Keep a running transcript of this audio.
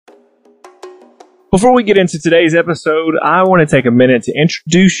Before we get into today's episode, I want to take a minute to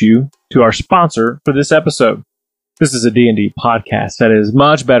introduce you to our sponsor for this episode. This is a D&D podcast that is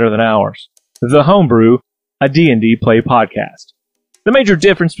much better than ours. The Homebrew, a D&D play podcast. The major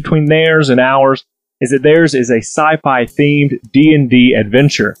difference between theirs and ours is that theirs is a sci-fi themed D&D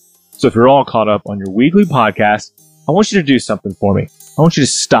adventure. So if you're all caught up on your weekly podcast, I want you to do something for me. I want you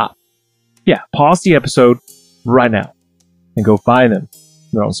to stop. Yeah, pause the episode right now and go find them.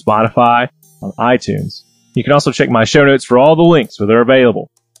 They're on Spotify, on iTunes. You can also check my show notes for all the links where they're available.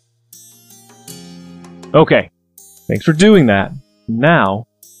 Okay, thanks for doing that. Now,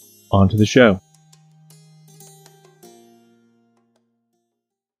 on to the show.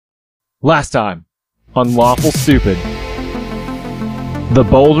 Last time, on Lawful Stupid. The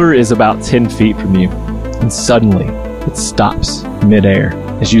boulder is about 10 feet from you, and suddenly it stops midair.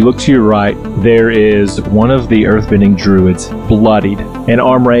 As you look to your right, there is one of the earthbending druids, bloodied, and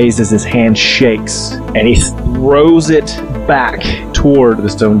arm raised as his hand shakes, and he throws it back toward the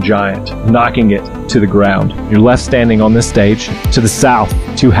stone giant, knocking it to the ground. You're left standing on this stage. To the south,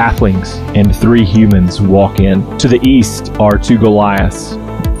 2 halflings and 3 humans walk in. To the east are 2 Goliaths,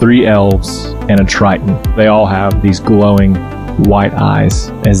 3 elves, and a Triton. They all have these glowing white eyes.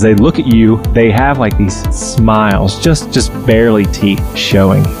 As they look at you, they have like these smiles, just barely teeth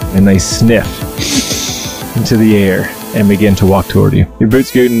showing, and they sniff into the air and begin to walk toward you. You're boot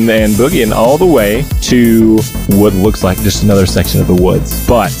scooting and boogieing all the way to what looks like just another section of the woods.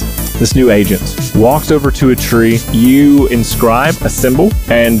 But this new agent walks over to a tree. You inscribe a symbol,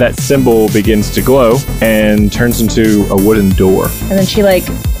 and that symbol begins to glow and turns into a wooden door. And then she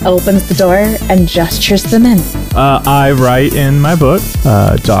opens the door and gestures them in. I write in my book,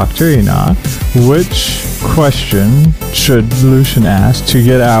 Dr. Enoch, which question should Lucian ask to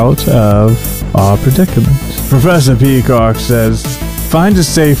get out of our predicament? Professor Peacock says, find a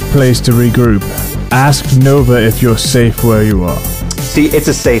safe place to regroup. Ask Nova if you're safe where you are. See, it's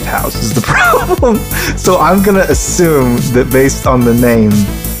a safe house is the problem. So I'm going to assume that based on the name,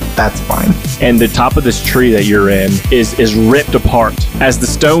 that's fine. And the top of this tree that you're in is ripped apart. As the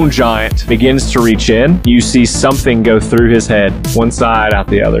stone giant begins to reach in, you see something go through his head, one side out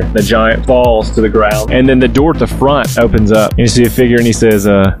the other. The giant falls to the ground, and then the door at the front opens up. You see a figure, and he says,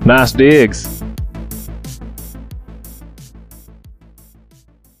 nice digs.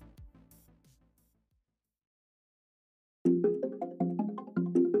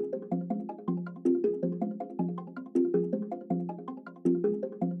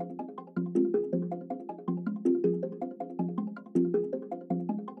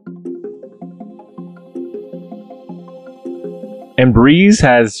 And Breeze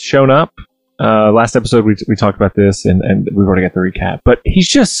has shown up. Last episode we talked about this, and we've already got the recap. But he's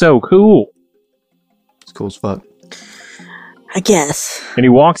just so cool. It's cool as fuck. I guess. And he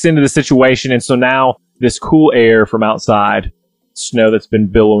walks into the situation, and so now this cool air from outside, snow that's been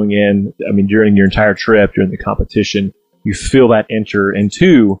billowing in, during your entire trip, during the competition, you feel that enter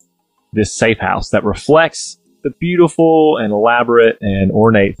into this safe house that reflects the beautiful and elaborate and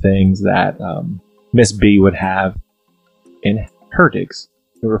ornate things that Miss B would have in her digs.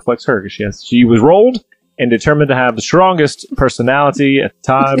 It reflects her because she was rolled and determined to have the strongest personality at the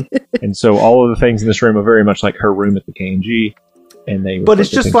time, and so all of the things in this room are very much like her room at the KNG, and they. But it's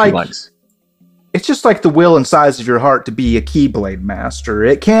just like the will and size of your heart to be a Keyblade master.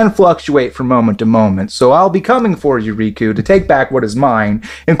 It can fluctuate from moment to moment. So I'll be coming for you, Riku, to take back what is mine,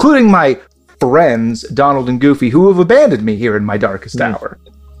 including my friends Donald and Goofy, who have abandoned me here in my darkest hour.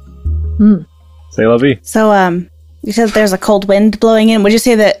 Say la vie. So you said there's a cold wind blowing in. Would you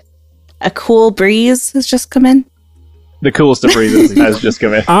say that a cool breeze has just come in? The coolest of breezes has just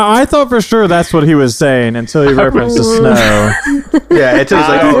come in. I thought for sure that's what he was saying until he referenced the snow. Yeah, until he's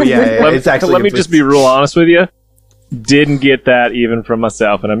like, it's actually. Let me just be real honest with you. Didn't get that even from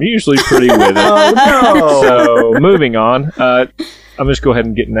myself, and I'm usually pretty with it. Oh, no. So, moving on. I'm just go ahead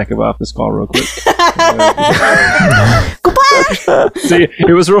and get Nekava off this call real quick. Goodbye! See,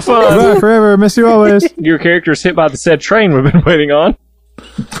 it was real fun. Goodbye forever, miss you always. Your character is hit by the said train we've been waiting on.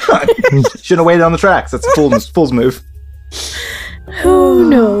 Shouldn't have waited on the tracks. That's a fool's move. Oh,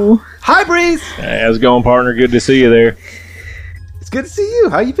 no. Hi, Breeze! Hey, how's it going, partner? Good to see you there. It's good to see you.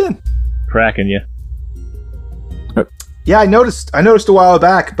 How you been? Cracking you. Yeah, I noticed a while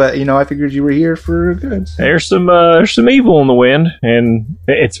back, but I figured you were here for good. So. There's some evil in the wind, and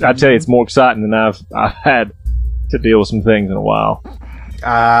I tell you, it's more exciting than I've had to deal with some things in a while.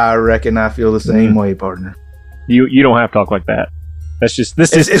 I reckon I feel the same way, partner. You don't have to talk like that. That's just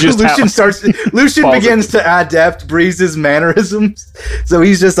this is just Lucian begins to adapt Breeze's mannerisms, so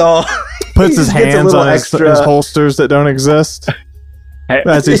he's just all puts his hands on his holsters that don't exist.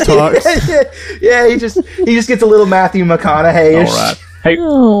 as he talks. Yeah, he just gets a little Matthew McConaughey-ish. All right. Hey,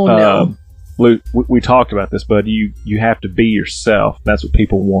 Oh no. Luke, we talked about this, bud. You have to be yourself. That's what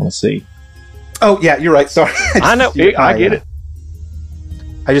people want to see. Oh, yeah, you're right. Sorry. I know. I get it.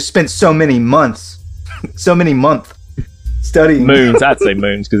 I just spent so many months studying. Moons. I'd say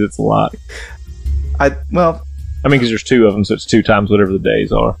moons because it's a lot. Because there's 2 of them, so it's 2 times whatever the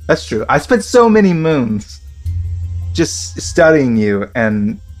days are. That's true. I spent so many moons just studying you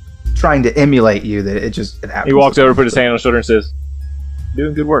and trying to emulate you that it happens. He walks over, put his hand on his shoulder, and says,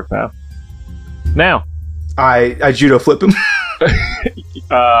 "Doing good work, pal." Now, I judo flip him.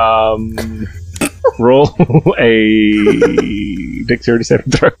 roll a dexterity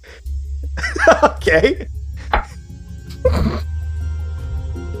saving throw. Okay.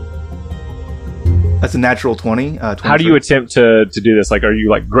 That's a natural 20. How do you attempt to do this? Like, are you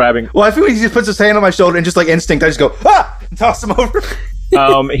like grabbing? Well, I feel like he just puts his hand on my shoulder and just like instinct, I just go, and toss him over.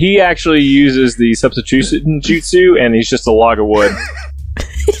 He actually uses the substitution jutsu, and he's just a log of wood.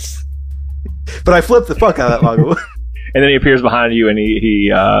 But I flip the fuck out of that log of wood. And then he appears behind you, and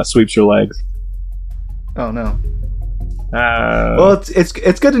he sweeps your legs. Oh no. Well, it's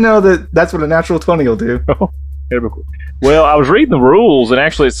good to know that that's what a natural 20 will do. Well, I was reading the rules, and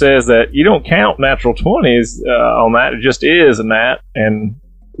actually it says that you don't count natural 20s on that. It just is a nat, and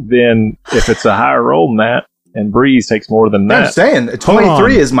then if it's a higher roll than that, and Breeze takes more than that. I'm saying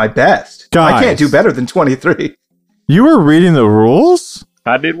 23 is my best. Guys. I can't do better than 23. You were reading the rules?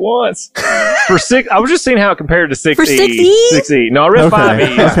 I did once. For 6, I was just seeing how it compared to 6E. For 6E? 6E. No, I read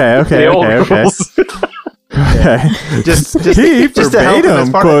 5E. Okay. The old rules. Okay. Just He just to help him as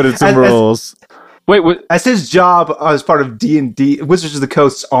verbatim part of- quoted some rules. Wait, what? As his job as part of D&D, Wizards of the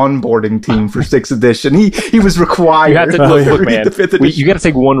Coast's onboarding team for 6th edition, he was required You have to look, read man. the 5th edition. You got to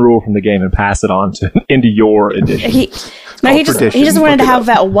take one rule from the game and pass it on into your edition. He just tradition. wanted to Look it have up.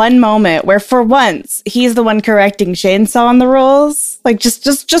 that one moment where for once he's the one correcting Chainsaw on the rules. Like just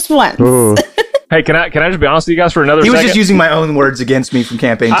once. Ooh. Hey, can I just be honest with you guys for another He was second? just using my own words against me from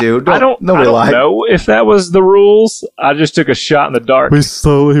campaign 2. I don't lie. know if that was the rules. I just took a shot in the dark. We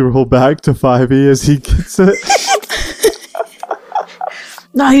slowly roll back to 5e as he gets it.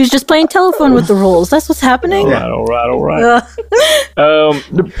 No, he was just playing telephone with the rules. That's what's happening. All right.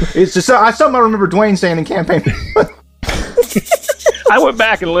 It's just something I remember Dwayne saying in campaign. I went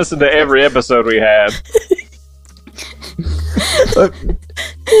back and listened to every episode we had.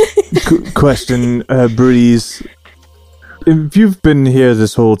 Question, Breeze. If you've been here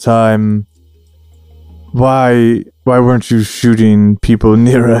this whole time, why weren't you shooting people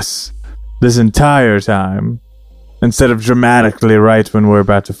near us this entire time? Instead of dramatically right when we're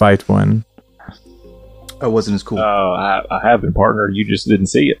about to fight one. I wasn't as cool. I have been, partner. You just didn't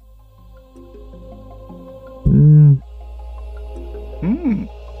see it.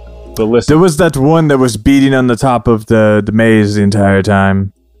 But listen. There was that one that was beating on the top of the maze the entire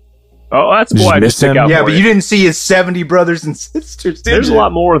time. Oh, that's Did why you I miss just took him? out Yeah, for but you didn't see his 70 brothers and sisters, did There's you? a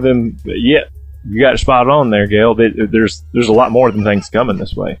lot more than... Yeah, you got it spot on there, Gail. There's a lot more than things coming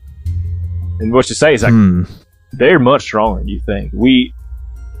this way. And what you say is like, they're much stronger than you think. We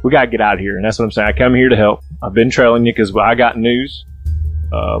got to get out of here, and that's what I'm saying. I come here to help. I've been trailing you because I got news.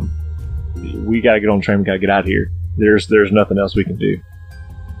 We got to get on the train. We got to get out of here. There's nothing else we can do.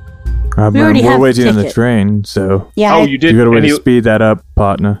 already We're have the waiting on the ticket. train, so Yeah. Oh, you did. you got a way and to speed that up,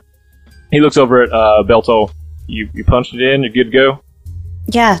 partner. he looks over at Belto. You punched it in. You're good to go.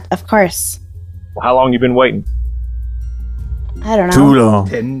 Yeah, of course. Well, how long you been waiting? I don't know. Too long.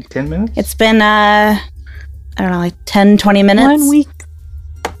 10 minutes? It's been I don't know, like 10, 20 minutes. 1 week.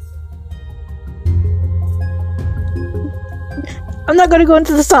 I'm not going to go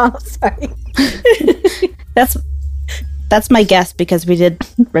into the song. Sorry. That's my guess because we did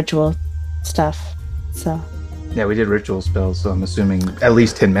ritual stuff. So Yeah, we did ritual spells, so I'm assuming at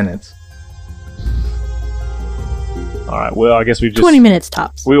least 10 minutes. All right. Well, I guess we just 20 minutes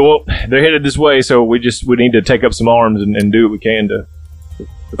tops. They're headed this way, so we need to take up some arms and do what we can to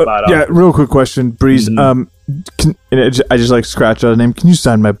fight Yeah, off. real quick question, Breeze. Mhm. I just like scratch out a name. Can you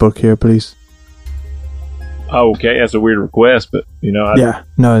sign my book here, please? Oh, okay, that's a weird request, but Yeah,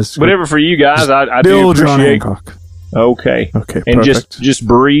 no, it's whatever for you guys. I Bill do John appreciate. Hancock. Okay, Okay, and perfect. just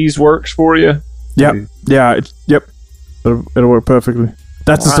Breeze works for you. Yep, yeah, yep. It'll work perfectly.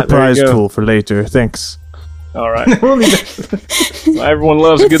 That's All a right, there you surprise go. tool for later. Thanks. All right. Well, everyone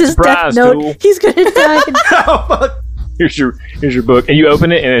loves a It's good his surprise death note. tool. He's going to die. Oh, fuck. Here's your book, and you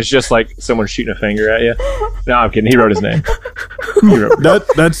open it, and it's just like someone shooting a finger at you. No, I'm kidding. He wrote his name. He wrote-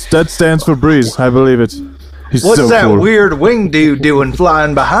 That stands for Breeze. I believe it. He's What's so that cool. weird wing dude doing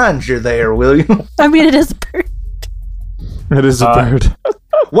flying behind you there, William? I mean, it is a bird. It is a bird.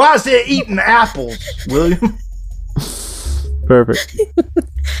 Why is it eating apples, William? Perfect.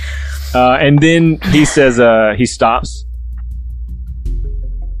 And then he says, he stops.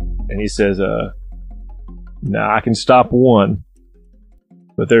 And he says, "Now I can stop one,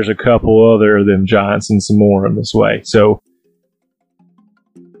 but there's a couple other of them giants and some more on this way. So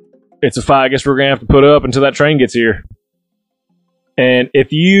it's a fight I guess we're going to have to put up until that train gets here." And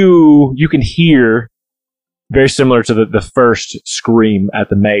if you can hear, very similar to the first scream at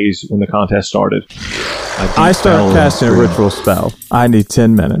the maze when the contest started. I start casting a ritual spell. I need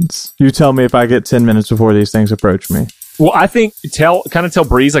 10 minutes. You tell me if I get 10 minutes before these things approach me. Well, I think tell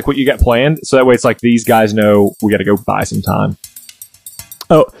Breeze like what you got planned, so that way it's like these guys know we got to go buy some time.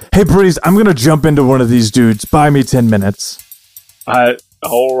 Oh, hey Breeze, I'm gonna jump into one of these dudes. Buy me 10 minutes.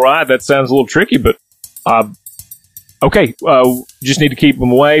 All right, that sounds a little tricky, but okay. Just need to keep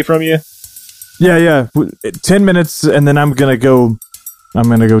them away from you. Yeah. 10 minutes, and then I'm gonna go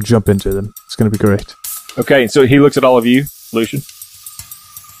jump into them. It's gonna be great. Okay, so he looks at all of you, Lucian.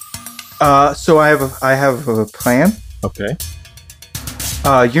 So I have a plan. Okay.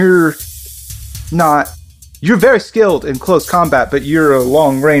 You're very skilled in close combat, but you're a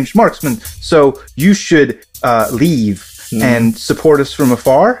long-range marksman, so you should leave and support us from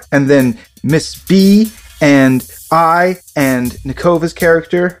afar, and then Miss B and I and Nikova's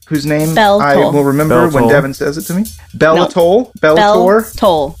character, whose name I will remember when Devin says it to me. Bellator?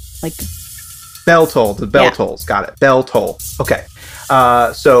 Toll. Like Beltoll. The bell tolls. Got it. Beltoll. Okay.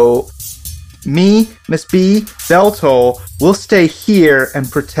 So me, Miss B, Beltoll will stay here and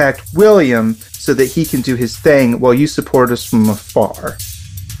protect William so that he can do his thing while you support us from afar.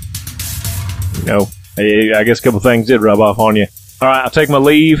 I guess a couple things did rub off on you. All right, I'll take my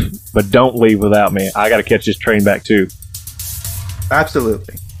leave, but don't leave without me. I got to catch this train back too.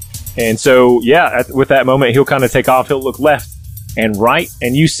 Absolutely. And so, with that moment, he'll kind of take off. He'll look left and right,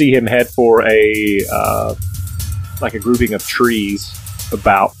 and you see him head for a grouping of trees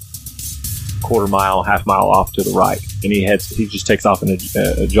about quarter mile, half mile off to the right. And he just takes off in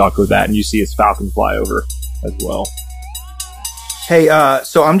a jog with that, and you see his falcon fly over as well. Hey,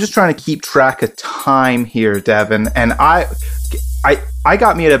 so I'm just trying to keep track of time here, Devin, and I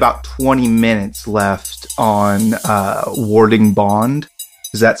got me at about 20 minutes left on Warding Bond.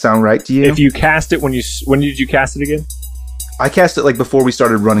 Does that sound right to you? If you cast it when did you cast it again? I cast it before we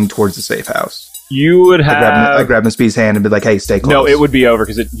started running towards the safe house. You would have. I grabbed Miss B's hand and be like, "Hey, stay close." No, it would be over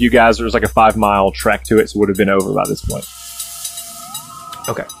because you guys, there was like a 5-mile trek to it, so it would have been over by this point.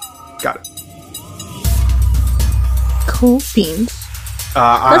 Okay, got it. Cool beans.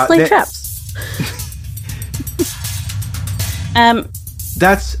 Let's lay traps.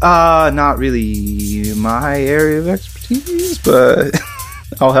 That's not really my area of expertise, but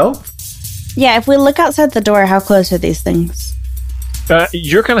I'll help. Yeah, if we look outside the door, how close are these things?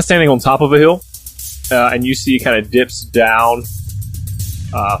 You're kind of standing on top of a hill, and you see it kind of dips down,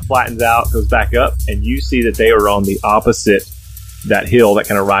 flattens out, goes back up, and you see that they are on the opposite that hill that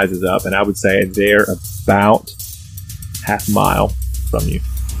kind of rises up, and I would say they're about half a mile from you.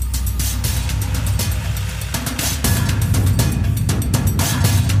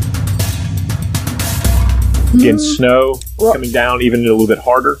 Again, snow coming down even a little bit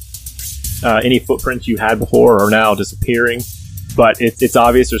harder. Any footprints you had before are now disappearing, but it's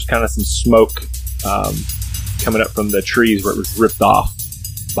obvious there's kind of some smoke coming up from the trees where it was ripped off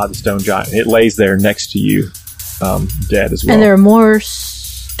by the stone giant. It lays there next to you, dead as well. And there are more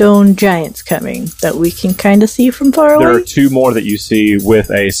stone giants coming that we can kind of see from far away? There are 2 more that you see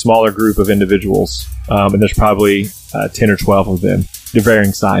with a smaller group of individuals, and there's probably 10 or 12 of them. They're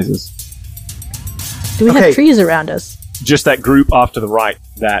varying sizes. Do we have trees around us? Just that group off to the right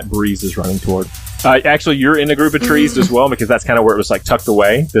that Breeze is running toward. Actually, you're in a group of trees as well, because that's kind of where it was tucked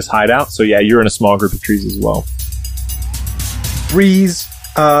away, this hideout. So yeah, you're in a small group of trees as well. Breeze,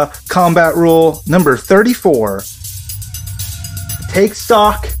 combat rule number 34. Take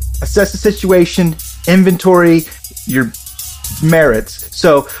stock, assess the situation, inventory your merits.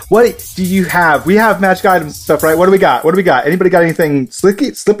 So what do you have? We have magic items and stuff, right? What do we got? Anybody got anything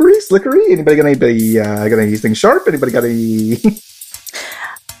slippery? Anybody got anything sharp? Anybody got any...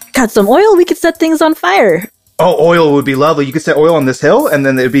 Got some oil? We could set things on fire. Oh, oil would be lovely. You could set oil on this hill, and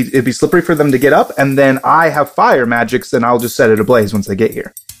then it'd be slippery for them to get up, and then I have fire magics, and I'll just set it ablaze once they get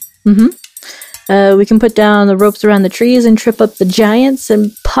here. Mm-hmm. We can put down the ropes around the trees and trip up the giants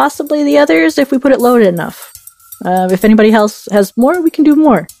and possibly the others if we put it loaded enough. If anybody else has more, we can do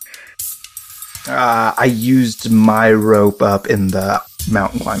more. I used my rope up in the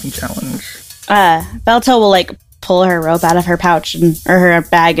mountain climbing challenge. Belto will pull her rope out of her pouch or her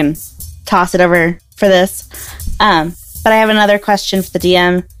bag and toss it over for this. but I have another question for the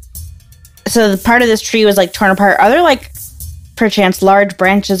DM. So the part of this tree was like torn apart. Are there like perchance large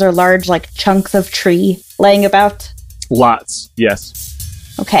branches or large like chunks of tree laying about? Lots, yes.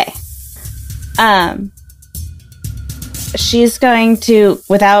 Okay. She's going to,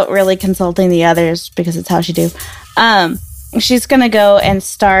 without really consulting the others, because it's how she do, she's going to go and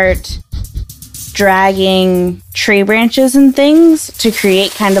start dragging tree branches and things to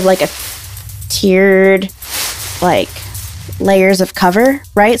create kind of like a tiered, like, layers of cover,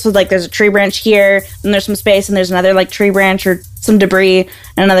 right? So, like, there's a tree branch here, and there's some space, and there's another, like, tree branch or some debris,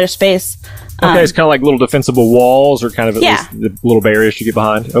 and another space. Okay, it's kind of like little defensible walls, or kind of at least the little barriers you get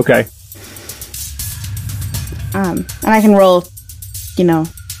behind. Okay. And I can roll, you know,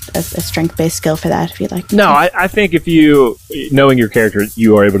 a strength-based skill for that if you'd like. No, I think if you, knowing your character,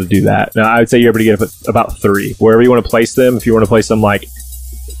 you are able to do that. Now, I would say you're able to get up at about 3. Wherever you want to place them, if you want to place them, like,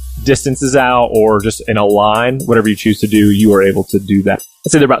 distances out or just in a line, whatever you choose to do, you are able to do that.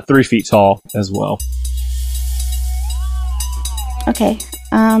 I'd say they're about 3 feet tall as well. Okay.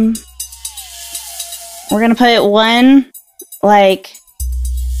 We're going to put one, like,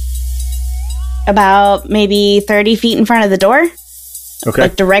 about maybe 30 feet in front of the door. Okay.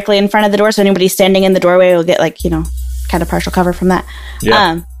 Like, directly in front of the door, so anybody standing in the doorway will get, like, you know, kind of partial cover from that.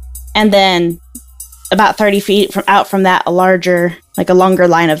 Yeah. And then about 30 feet out from that, a longer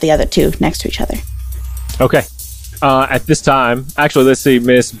line of the other two next to each other. Okay. At this time, actually, let's see,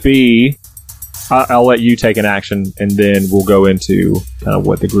 Miss B, I'll let you take an action, and then we'll go into kind of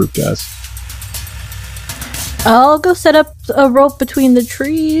what the group does. I'll go set up a rope between the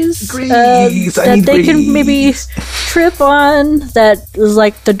trees that they can maybe trip on. That is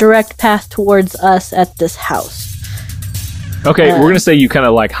like the direct path towards us at this house. Okay, we're going to say you kind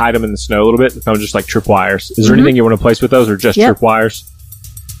of like hide them in the snow a little bit. Kind of just like tripwires. Is there anything you want to place with those, or just tripwires?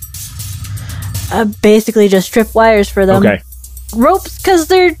 Basically just tripwires for them. Okay. Ropes, because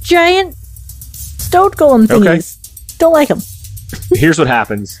they're giant stone golem thingies. Okay. Don't like them. Here's what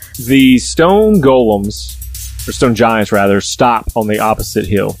happens. The stone golems, or stone giants rather, stop on the opposite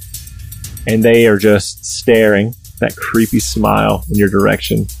hill. And they are just staring, that creepy smile in your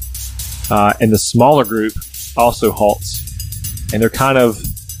direction. And the smaller group also halts. And they're kind of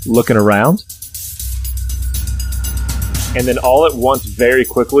looking around. And then all at once, very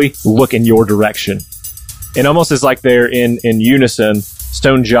quickly, look in your direction. And almost as like they're in unison,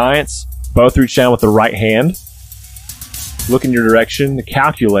 stone giants both reach down with the right hand, look in your direction,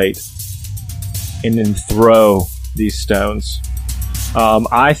 calculate, and then throw these stones.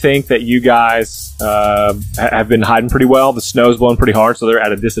 I think that you guys have been hiding pretty well. The snow's blowing pretty hard, so they're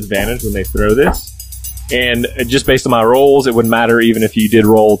at a disadvantage when they throw this. And just based on my rolls, it wouldn't matter even if you did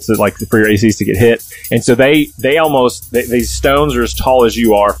roll to like for your ACs to get hit. And so these stones are as tall as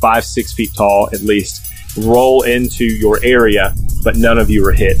you are, 5-6 feet tall at least, roll into your area, but none of you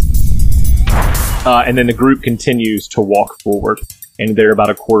are hit. And then the group continues to walk forward, and they're about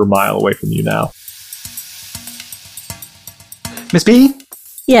a quarter mile away from you now. Miss B?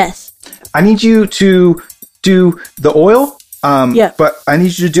 Yes. I need you to do the oil, but I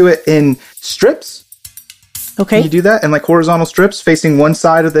need you to do it in strips. Okay. Can you do that in like horizontal strips facing one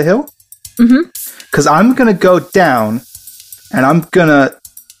side of the hill? Mm-hmm. Because I'm going to go down, and I'm going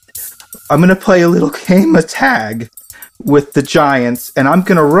to play a little game of tag with the giants, and I'm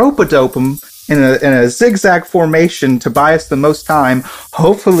going to rope-a-dope them in a zigzag formation to buy us the most time,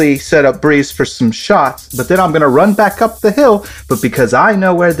 hopefully set up Breeze for some shots, but then I'm going to run back up the hill, but because I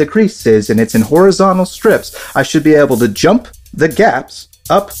know where the crease is and it's in horizontal strips, I should be able to jump the gaps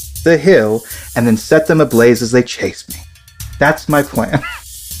up the hill and then set them ablaze as they chase me. That's my plan.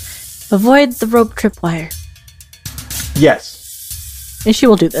 Avoid the rope tripwire. Yes. And she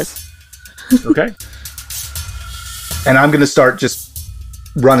will do this. Okay. And I'm going to start just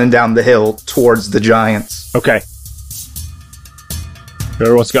running down the hill towards the giants. Okay. I'm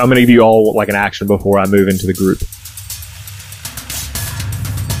going to give you all like an action before I move into the group.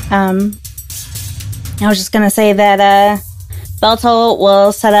 I was just going to say that Belto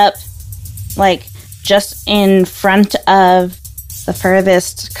will set up like just in front of the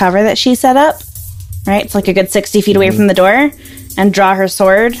furthest cover that she set up. Right? It's like a good 60 feet away from the door, and draw her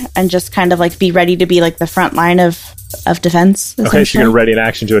sword and just kind of like be ready to be like the front line of defense. Okay, so you're going to ready an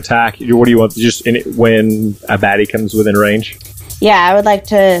action to attack. What do you want? Just when a baddie comes within range? Yeah, I would like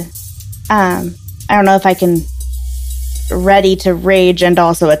to. I don't know if I can ready to rage and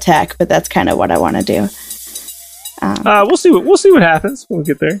also attack, but that's kind of what I want to do. We'll see what happens when we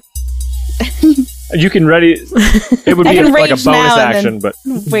get there. You can ready. It would be like a bonus action, but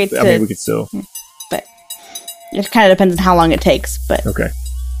we could still. But it kind of depends on how long it takes. But okay.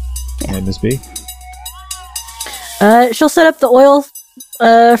 Yeah. And Miss B. She'll set up the oil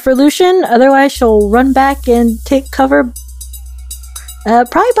for Lucian. Otherwise, she'll run back and take cover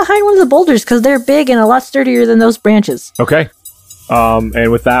probably behind one of the boulders because they're big and a lot sturdier than those branches. Okay.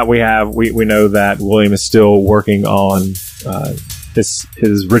 And with that, we know that William is still working on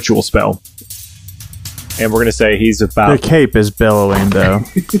his ritual spell. And we're going to say he's about... The cape is billowing, though.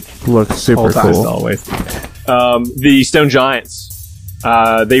 Looks super cool. Always. The stone giants,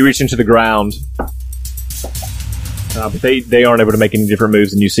 they reach into the ground, but they aren't able to make any different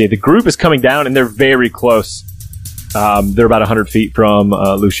moves than you see. The group is coming down, and they're very close. They're about 100 feet from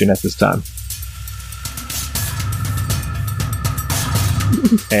Lucian at this time.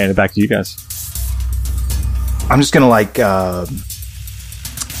 And back to you guys. I'm just gonna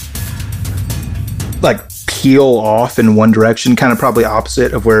peel off in one direction, kind of probably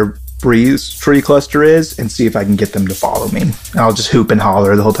opposite of where Bree's tree cluster is, and see if I can get them to follow me. And I'll just hoop and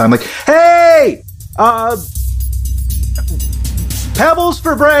holler the whole time, like, "Hey, pebbles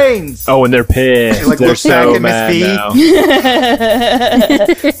for brains!" Oh, and they're pissed. Like, they're so mad now.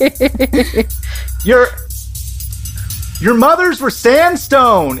 Your mothers were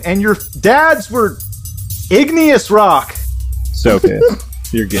sandstone, and your dads were igneous rock. So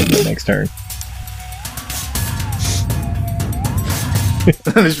pissed. You're getting the next turn.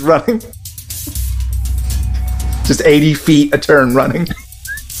 I'm just running. Just 80 feet a turn running.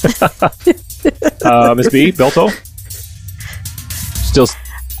 Miss B, Belto? Still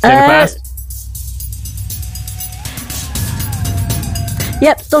standing fast?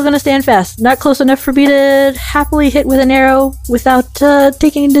 Yep, still gonna stand fast. Not close enough for me to happily hit with an arrow without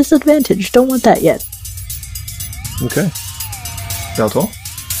taking a disadvantage. Don't want that yet. Okay. Belto?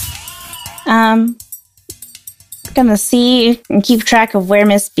 Gonna see and keep track of where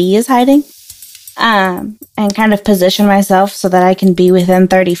Miss B is hiding. And kind of position myself so that I can be within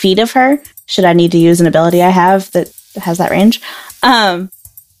 30 feet of her, should I need to use an ability I have that has that range.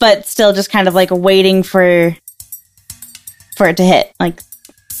 But still just kind of like waiting for it to hit. Like,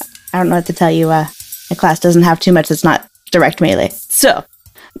 I don't know what to tell you. My class doesn't have too much that's not direct melee. So,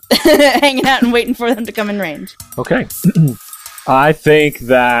 hanging out and waiting for them to come in range. Okay. I think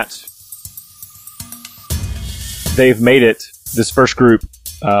that they've made it, this first group,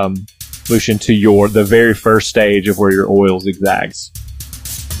 Lucian, to the very first stage of where your oil zigzags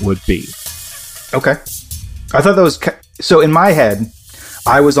would be. Okay. I thought that was... So in my head,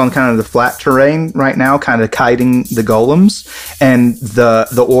 I was on kind of the flat terrain right now, kind of kiting the golems, and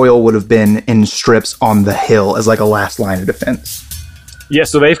the oil would have been in strips on the hill as like a last line of defense. Yeah,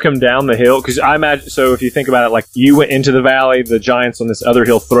 so they've come down the hill, because I imagine, so if you think about it, like you went into the valley, the giants on this other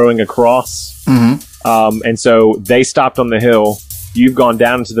hill throwing across, and so they stopped on the hill. You've gone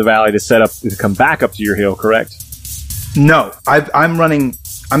down into the valley to come back up to your hill, correct? No,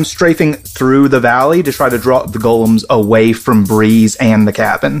 I'm strafing through the valley to try to draw the golems away from Breeze and the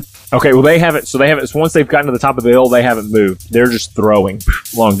cabin. Okay, well, they haven't, so once they've gotten to the top of the hill, they haven't moved. They're just throwing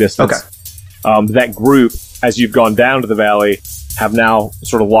long distance. Okay. That group, as you've gone down to the valley, have now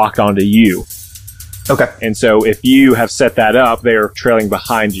sort of locked onto you. Okay. And so if you have set that up, they are trailing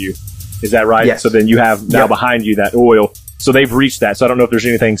behind you. Is that right? Yes. So then you have now behind you that oil. So they've reached that. So I don't know if there's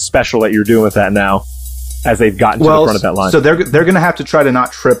anything special that you're doing with that now as they've gotten to the front of that line. So they're going to have to try to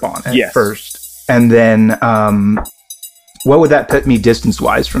not trip on it first. And then what would that put me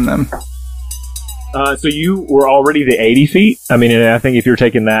distance-wise from them? So you were already to 80 feet. I mean, and I think if you're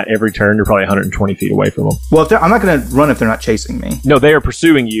taking that every turn, you're probably 120 feet away from them. Well, I'm not going to run if they're not chasing me. No, they are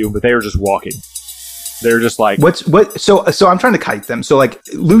pursuing you, but they are just walking. They're just like... So I'm trying to kite them. So, like,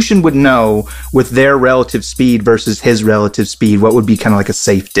 Lucian would know with their relative speed versus his relative speed, what would be kind of like a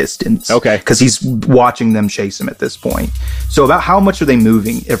safe distance. Okay. Because he's watching them chase him at this point. So about how much are they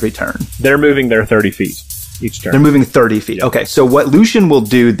moving every turn? They're moving their 30 feet each turn. They're moving 30 feet. Okay. So what Lucian will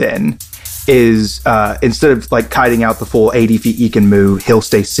do then is instead of like kiting out the full 80 feet he can move, he'll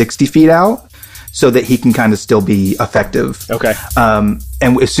stay 60 feet out so that he can kind of still be effective. Okay. And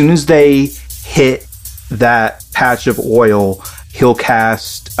as soon as they hit that patch of oil, he'll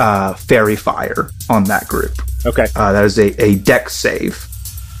cast Fairy Fire on that group. Okay. That is a dex save.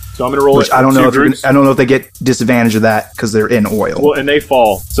 So I'm going to roll it. I don't know if they get disadvantage of that because they're in oil. Well, and they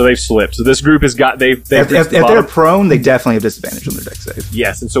fall, so they've slipped. So this group has got if they're prone, they definitely have disadvantage on their dex save.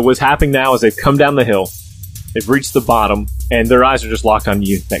 Yes, and so what's happening now is they've come down the hill, they've reached the bottom, and their eyes are just locked on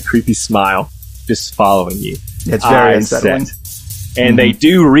you. That creepy smile, just following you. It's very unsettling. And they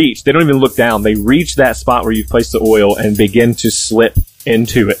do reach. They don't even look down. They reach that spot where you've placed the oil and begin to slip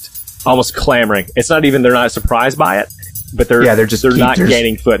into it, almost clamoring. It's not even, they're not surprised by it. but they're not there's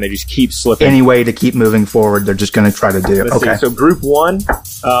gaining foot, and they just keep slipping. any way to keep moving forward. They're just going to try to do. Let's Okay. see. So group 1,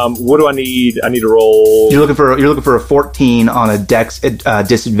 what do I need? I need to roll. You're looking for a 14 on a dex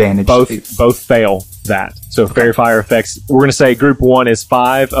disadvantage. Both fail that. So fairy fire effects. We're going to say group 1 is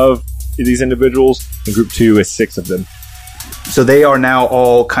 5 of these individuals, and group 2 is 6 of them. So they are now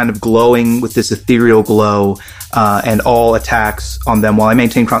all kind of glowing with this ethereal glow, and all attacks on them, while I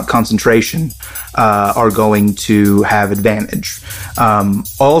maintain concentration, are going to have advantage.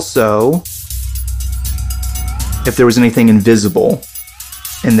 Also, if there was anything invisible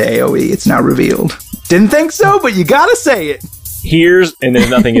in the AoE, it's now revealed. Didn't think so, but you gotta say it. And then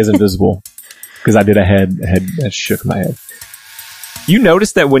nothing is invisible because I did a head shook my head. You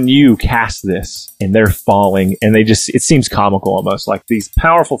notice that when you cast this and they're falling, and it seems comical almost, like these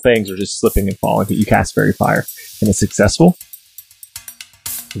powerful things are just slipping and falling, but you cast Fairy Fire and it's successful.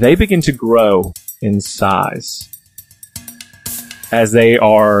 They begin to grow in size as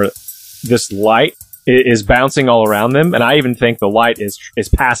this light is bouncing all around them, and I even think the light is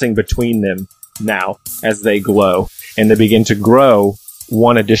passing between them now as they glow, and they begin to grow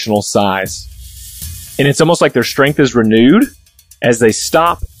one additional size. And it's almost like their strength is renewed as they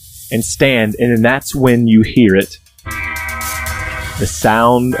stop and stand, and then that's when you hear it. The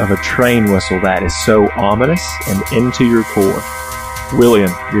sound of a train whistle that is so ominous and into your core.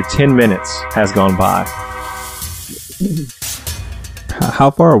 William, your 10 minutes has gone by. How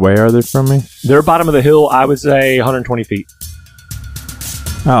far away are they from me? They're bottom of the hill, I would say 120 feet.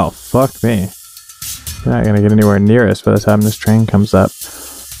 Oh, fuck me. They're not gonna get anywhere near us by the time this train comes up.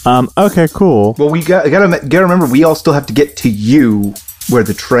 Okay, cool. Well, we gotta remember, we all still have to get to you where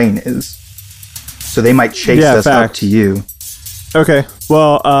the train is. So they might chase us up to you. Okay,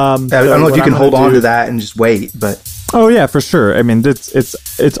 well, I don't know if you can hold on to that and just wait, but... Oh, yeah, for sure. I mean,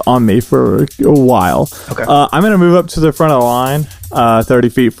 it's on me for a while. Okay. I'm going to move up to the front of the line, 30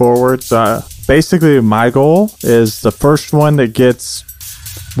 feet forward. So basically, my goal is the first one that gets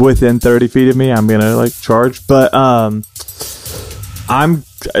within 30 feet of me, I'm going to, charge. But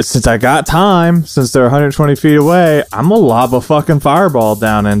since I got time, since they're 120 feet away, I'm going to lob a fucking fireball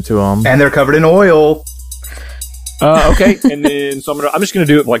down into them. And they're covered in oil. Okay, and then so I'm just going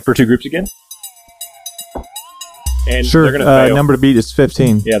to do it for 2 groups again. And sure, they're going to fail. Number to beat is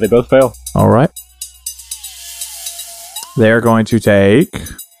 15. Yeah, they both fail. All right. They're going to take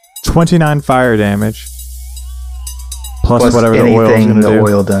 29 fire damage. Plus whatever the oil is going to do. The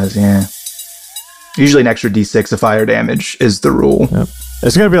oil does, yeah. Usually an extra D6 of fire damage is the rule. Yep.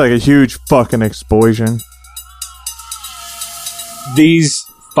 It's going to be like a huge fucking explosion. These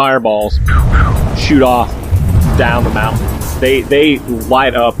fireballs shoot off down the mountain. They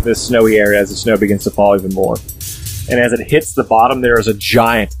light up this snowy area as the snow begins to fall even more. And as it hits the bottom, there is a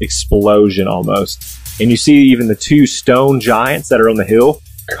giant explosion almost. And you see even the 2 stone giants that are on the hill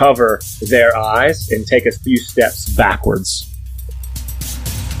cover their eyes and take a few steps backwards.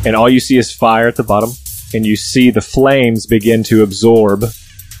 And all you see is fire at the bottom. And you see the flames begin to absorb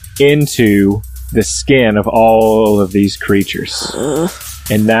into the skin of all of these creatures.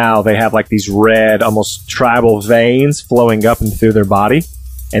 And now they have these red, almost tribal veins flowing up and through their body.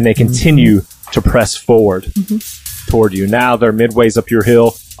 And they continue to press forward toward you. Now they're midways up your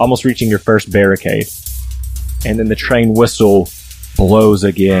hill, almost reaching your first barricade. And then the train whistle blows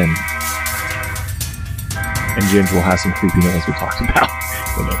again. And Ginge will have some creepy noise we talked about.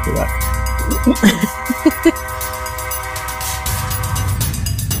 For that.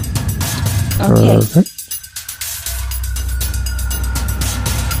 Okay.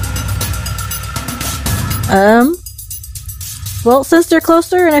 Well, since they're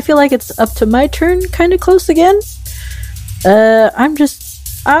closer and I feel like it's up to my turn kind of close again, I'm going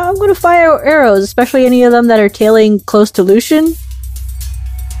to fire arrows, especially any of them that are tailing close to Lucian.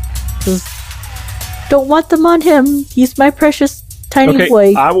 Don't want them on him. He's my precious tiny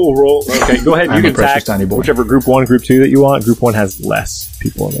boy. I will roll. Okay, go ahead. You can attack whichever group 1, group 2 that you want. Group 1 has less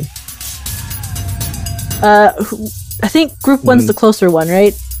people in them. I think group 1's the closer one,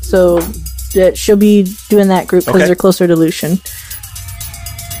 right? So she'll be doing that group because they're closer to Lucian.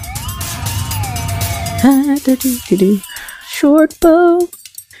 Short bow.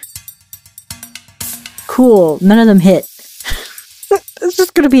 Cool. None of them hit. It's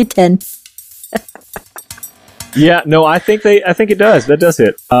just going to be a 10. Yeah, no, I think it does. That does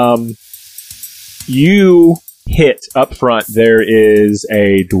hit. You hit up front. There is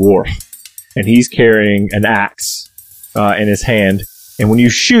a dwarf, and he's carrying an axe in his hand. And when you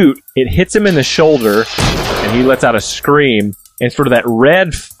shoot, it hits him in the shoulder, and he lets out a scream. And sort of that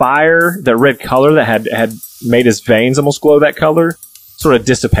red fire, that red color that had made his veins almost glow that color, sort of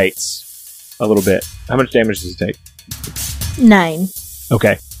dissipates a little bit. How much damage does he take? 9.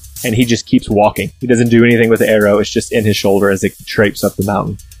 Okay. And he just keeps walking. He doesn't do anything with the arrow. It's just in his shoulder as it traipses up the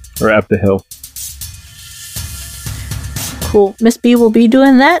mountain or up the hill. Cool. Miss B will be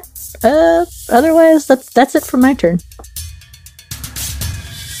doing that. Otherwise, that's it for my turn.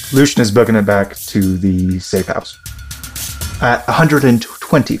 Lucian is booking it back to the safe house at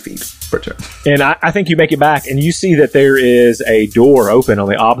 120 feet per turn. And I think you make it back, and you see that there is a door open on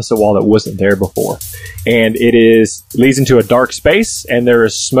the opposite wall that wasn't there before. And it leads into a dark space, and there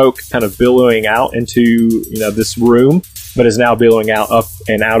is smoke kind of billowing out into this room, but is now billowing out up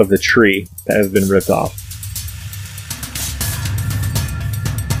and out of the tree that has been ripped off.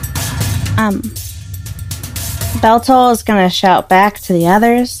 Beltol is gonna shout back to the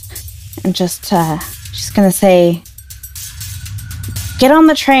others and just she's gonna say, "Get on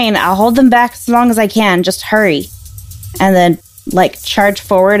the train. I'll hold them back as long as I can. Just hurry." And then charge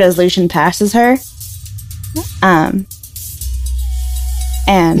forward as Lucian passes her. And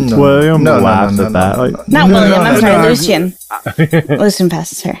William laughs at that. not William, I'm sorry, Lucian. Lucian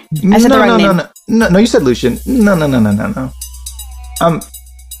passes her. I said the wrong name. No, you said Lucian. No.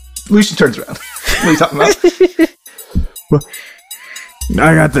 Lucian turns around. What are you talking about?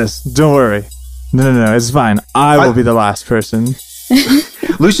 I got this. Don't worry. No, it's fine. I will be the last person.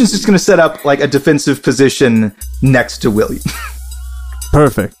 Lucian's just going to set up a defensive position next to William.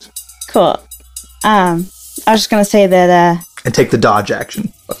 Perfect. Cool. I was just gonna say that and take the dodge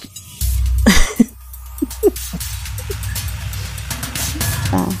action.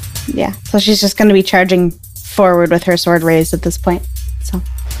 yeah. So she's just gonna be charging forward with her sword raised at this point. So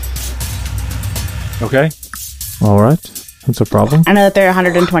Okay. All right. That's a problem. I know that they're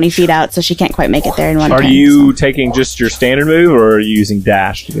 120 feet out, so she can't quite make it there in one Are turn. you taking just your standard move, or are you using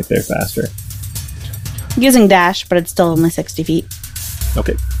dash to get there faster? Using dash, but it's still only 60 feet.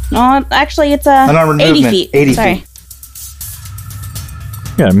 Okay. No, actually, it's Unarmored 80 movement, feet. 80 Sorry. feet.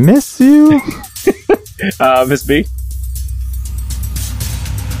 I'm gonna miss you. Miss B?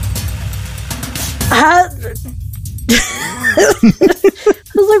 I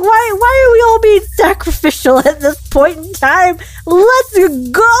was like, why are we all being sacrificial at this point in time? Let's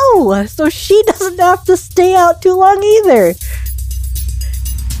go! So she doesn't have to stay out too long either.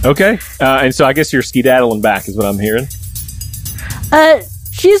 Okay. And so I guess you're skedaddling back is what I'm hearing.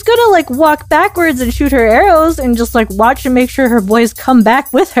 She's gonna walk backwards and shoot her arrows and just watch and make sure her boys come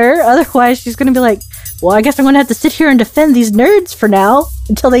back with her. Otherwise, she's gonna be like, well, I guess I'm gonna have to sit here and defend these nerds for now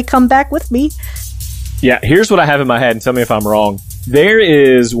until they come back with me. Yeah, here's what I have in my head, and tell me if I'm wrong. There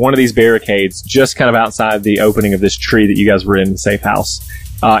is one of these barricades just kind of outside the opening of this tree that you guys were in the safe house.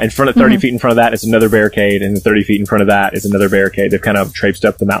 In front of 30 feet in front of that is another barricade, and 30 feet in front of that is another barricade. They've kind of traipsed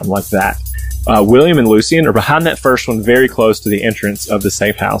up the mountain like that. William and Lucian are behind that first one, very close to the entrance of the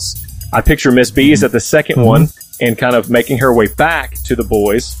safe house. I picture Miss B is at the second one and kind of making her way back to the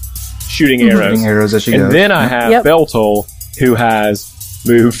boys, shooting arrows. Shooting arrows as she And goes. then I have Beltol, who has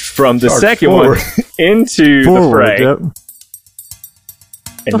moved from the Charge second forward. one into the fray. Yep.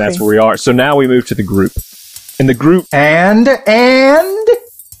 And that's where we are. So now we move to the group. In the group And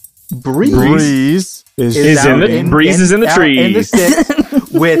Breeze Breeze is out in the out trees. in the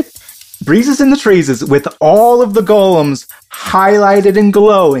sticks with Breeze is in the trees with all of the golems highlighted and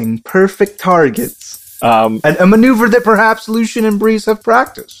glowing, perfect targets. And a maneuver that perhaps Lucian and Breeze have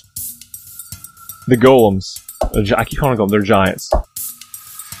practiced. The golems. I keep calling them, they're giants.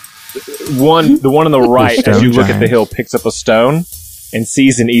 The one on the right, as you look at the hill, picks up a stone and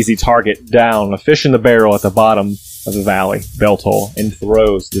sees an easy target down, a fish in the barrel at the bottom of the valley, Beltol, and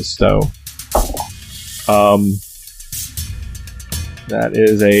throws this stone. That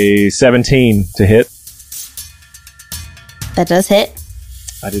is a 17 to hit. That does hit.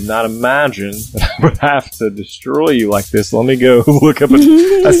 I did not imagine that I would have to destroy you like this. Let me go look up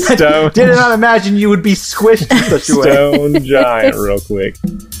a stone. Did not imagine you would be squished in such a way. Stone giant real quick.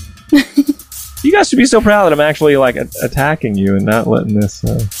 You guys should be so proud that I'm actually attacking you and not letting this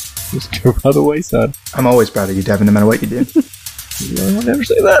just go by the wayside. I'm always proud of you, Devin, no matter what you do. I would never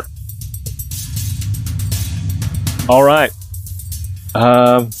say that. All right.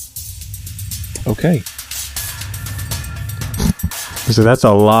 Okay. So that's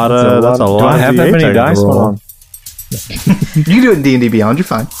a lot of Do I have that many dice? Hold on. You can do it in D&D Beyond, you're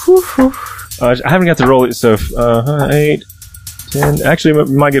fine. I haven't got to roll it, so 8, 10. Actually,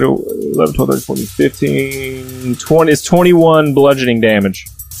 we might get 11, 12, 13, 14, 15, 20. It's 21 bludgeoning damage.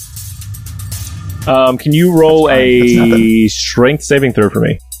 Can you roll That's a strength saving throw for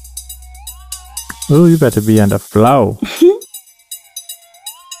me? Oh, you better be on the flow.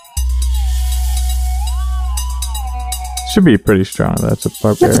 Should be pretty strong. That's a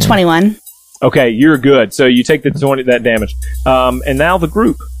barbarian. That's a 21. Okay, you're good. So you take the 20 that damage. And now the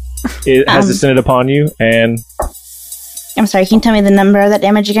group has descended upon you, and I'm sorry, can you tell me the number of that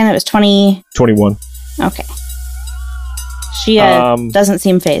damage again? It was 20... 21. Okay. She doesn't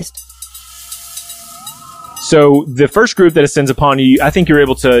seem phased. So the first group that ascends upon you, I think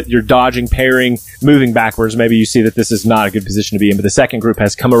you're dodging, parrying, moving backwards. Maybe you see that this is not a good position to be in, but the second group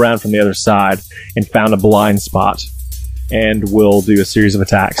has come around from the other side and found a blind spot and will do a series of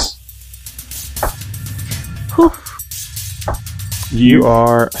attacks. Whew. You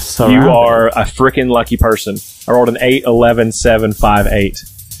are surrounded. You are a freaking lucky person. I rolled an 8, 11, 7, 5, 8.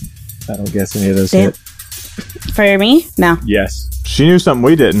 I don't guess any of those Damn. hit. For me? No. Yes. She knew something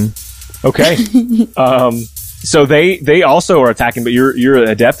we didn't. Okay. So they also are attacking, but you're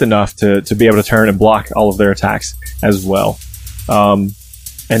adept enough to be able to turn and block all of their attacks as well. And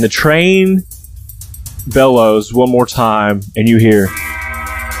the train bellows one more time, and you hear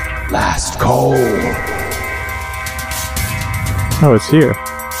last call. Oh, it's here.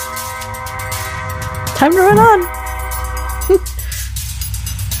 Time to run on.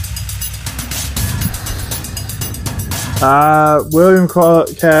 William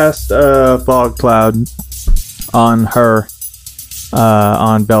cast fog cloud on her,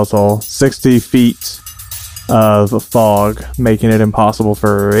 on Beltol. 60 feet of fog, making it impossible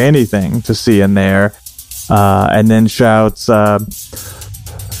for anything to see in there. And then shouts,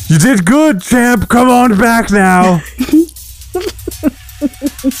 "You did good, champ! Come on back now!"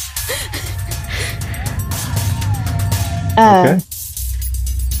 Okay.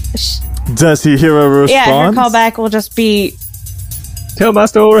 Does he hear a response? Yeah, her callback will just be, Tell my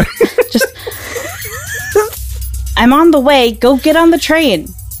story. I'm on the way, go get on the train.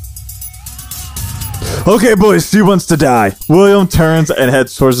 Okay, boys, she wants to die. William turns and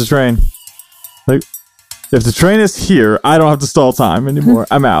heads towards the train. Like, if the train is here, I don't have to stall time anymore.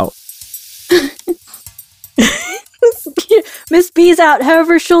 I'm out. Miss B's out.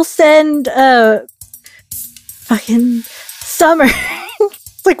 However, she'll send fucking Summer.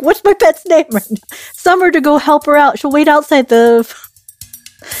 It's like, what's my pet's name right now? Summer to go help her out. She'll wait outside the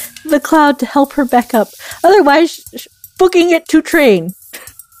cloud to help her back up. Otherwise, booking it to train.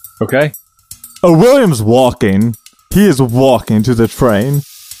 Okay. Oh, William's walking. He is walking to the train.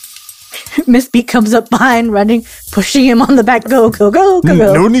 Miss B comes up behind, running, pushing him on the back. Go, go, go, go,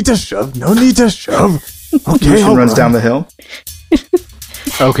 go. No need to shove. No need to shove. Okay, Lucian runs down the hill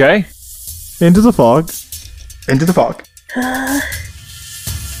Okay. into the fog. into the fog.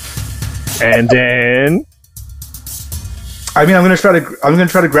 And then I mean, I'm gonna try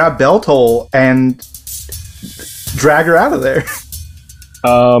to grab Beltol and drag her out of there.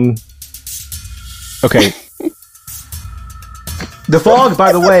 Okay. The fog,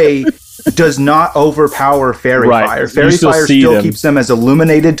 by the way, does not overpower fairy Right. fire. You Fairy still fire see still them. keeps them as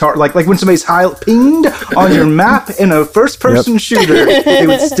illuminated like when somebody's pinged on your map in a first-person shooter, it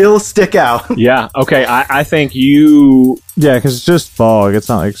would still stick out. Yeah. Okay. I think you Yeah, because it's just fog. It's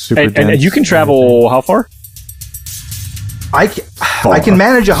not like super dense. and you can travel how far? I can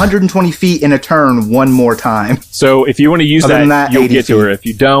manage 120 feet in a turn one more time. So if you want to use Other that, than that, you'll 80 get to her. If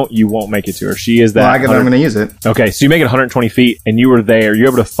you don't, you won't make it to her. She is that. Well, I'm 100 going to use it. Okay, so you make it 120 feet, and you were there. You're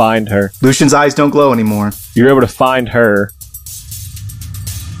able to find her. Lucian's eyes don't glow anymore. You're able to find her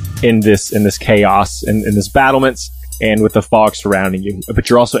in this chaos, in this battlements, and with the fog surrounding you. But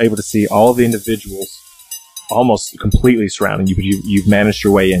you're also able to see all of the individuals almost completely surrounding you. But you've managed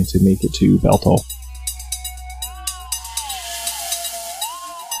your way in to make it to Beltol.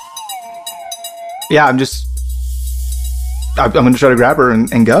 Yeah, I'm going to try to grab her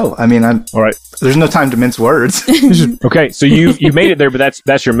and go. I mean, All right. there's no time to mince words. Okay, so you've made it there, but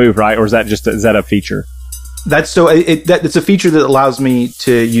that's your move, right? Or is that a feature? It's a feature that allows me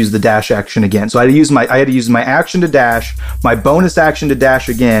to use the dash action again. So I had to use my action to dash, my bonus action to dash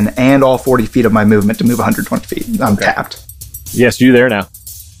again, and all 40 feet of my movement to move 120 feet. I'm tapped. Yes, you're there now.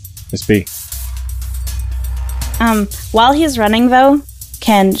 Miss B. While he's running, though,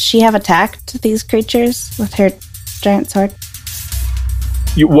 can she have attacked these creatures with her giant sword?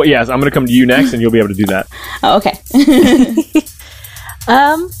 Yes, I'm going to come to you next, and you'll be able to do that. Oh, okay.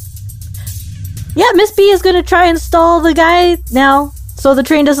 Yeah, Miss B is going to try and stall the guy now, so the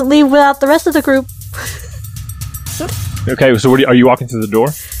train doesn't leave without the rest of the group. Okay, so are you walking through the door?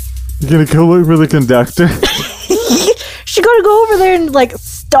 You're gonna go look for the conductor. She's going to go over there and, like,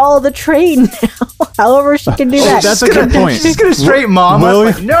 stall the train now. However she can do that. That's a good point. She's gonna straight mom. Will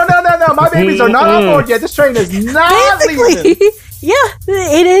Like, no, my babies are not on board yet. This train is not leaving. Basically, yeah,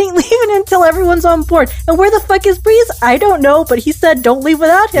 it ain't leaving until everyone's on board. And where the fuck is Breeze? I don't know, but he said don't leave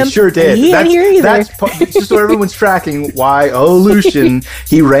without him. He sure did. And he ain't here either. That's just so everyone's tracking why, Lucian,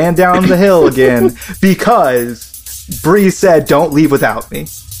 he ran down the hill again because Breeze said, don't leave without me.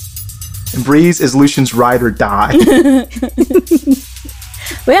 And Breeze is Lucian's ride or die.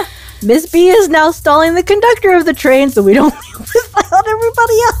 Well, yeah, Miss B is now stalling the conductor of the train so we don't leave without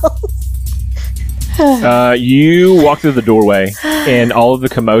everybody else. You walk through the doorway, and all of the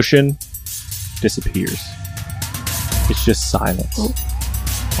commotion disappears. It's just silence.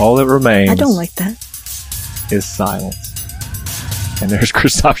 All that remains I don't like that. is silence. And there's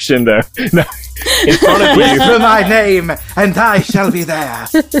Kristoff Shindo. No, in front of you. Whisper my name, and I shall be there.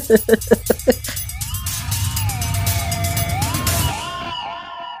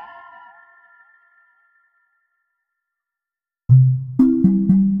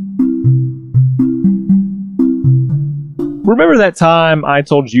 Remember that time I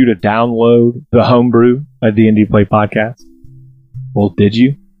told you to download the Homebrew, a D&D Play podcast? Well, did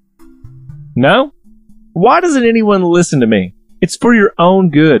you? No? Why doesn't anyone listen to me? It's for your own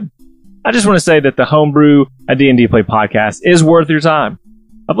good. I just want to say that the Homebrew, a D&D Play podcast is worth your time.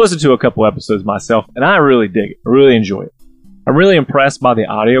 I've listened to a couple episodes myself, and I really dig it. I really enjoy it. I'm really impressed by the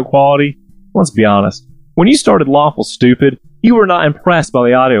audio quality. Let's be honest. When you started Lawful Stupid, you were not impressed by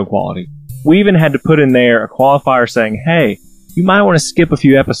the audio quality. We even had to put in there a qualifier saying, hey, you might want to skip a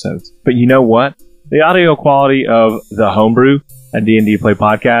few episodes. But you know what? The audio quality of the Homebrew, a D&D Play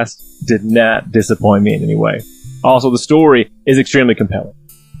podcast, did not disappoint me in any way. Also, the story is extremely compelling.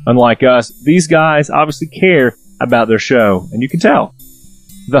 Unlike us, these guys obviously care about their show, and you can tell.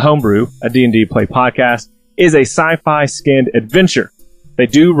 The Homebrew, a D&D Play podcast, is a sci-fi skinned adventure. They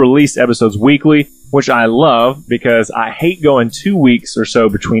do release episodes weekly, which I love because I hate going 2 weeks or so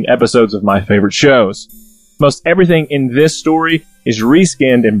between episodes of my favorite shows. Most everything in this story is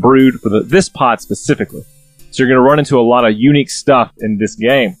reskinned and brewed for this pod specifically. So you're going to run into a lot of unique stuff in this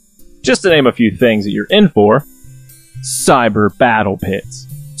game. Just to name a few things that you're in for: cyber battle pits,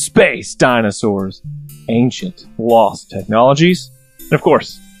 space dinosaurs, ancient lost technologies, and of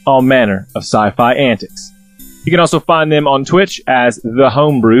course, all manner of sci-fi antics. You can also find them on Twitch as The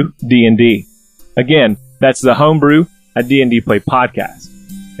Homebrew D&D. Again, that's The Homebrew, a D&D Play podcast.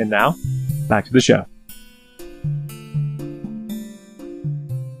 And now, back to the show.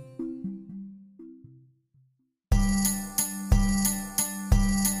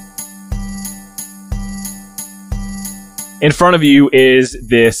 In front of you is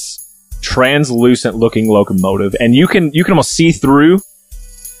this translucent looking locomotive, and you can almost see through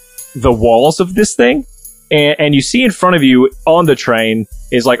the walls of this thing. And you see in front of you on the train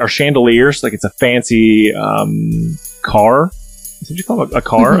is like our chandeliers, like it's a fancy car. What do you call it? A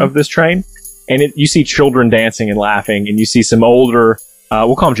car of this train. And you see children dancing and laughing, and you see some older,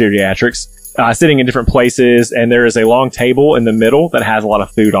 we'll call them geriatrics, sitting in different places. And there is a long table in the middle that has a lot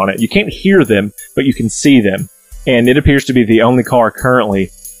of food on it. You can't hear them, but you can see them. And it appears to be the only car currently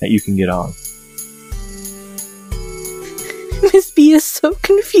that you can get on. Miss B is so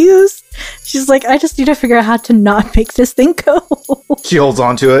confused. She's like, I just need to figure out how to not make this thing go. She holds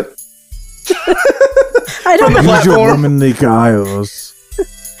on to it. I don't know. Use your womanly guiles.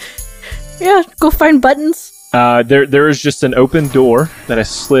 Yeah, go find buttons. There is just an open door that is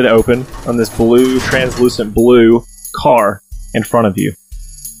slid open on this blue, translucent blue car in front of you.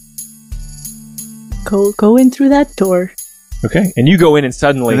 Go in through that door. Okay, and you go in, and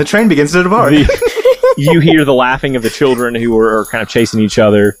suddenly And the train begins to depart. You hear the laughing of the children who are kind of chasing each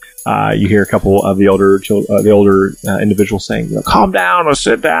other. You hear a couple of the older individuals saying, "Calm down or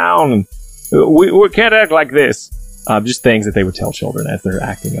sit down. And we can't act like this." Just things that they would tell children as they're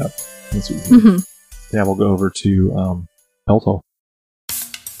acting up. That's what you hear. Now we'll go over to Peltol.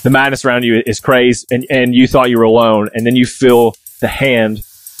 The madness around you is crazed, and you thought you were alone, and then you feel the hand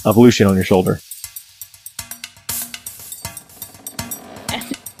of Lucian on your shoulder.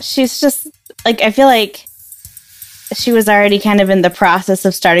 She's just, like, I feel like she was already kind of in the process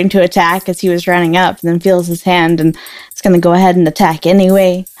of starting to attack as he was running up, and then feels his hand and is going to go ahead and attack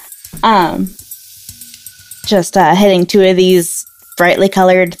anyway. Just hitting two of these brightly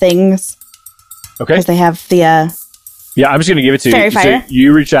colored things. Okay. Because they have the... Yeah, I'm just going to give it to Fairy you. fire. So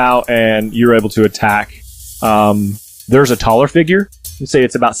you reach out, and you're able to attack. There's a taller figure. Let's say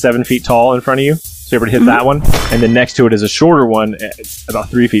it's about 7 feet tall in front of you. So you're able to hit that one. And then next to it is a shorter one, about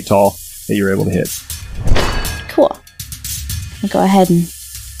 3 feet tall, that you're able to hit. Cool. I'll go ahead and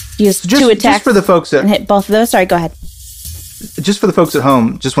use two attacks just for the folks that and hit both of those. Sorry, go ahead. just for the folks at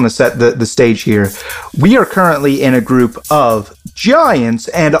home, just want to set the stage here. We are currently in a group of giants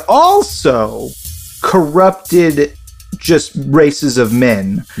and also corrupted just races of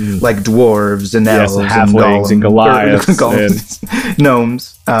men, like dwarves and elves and halflings and Goliaths and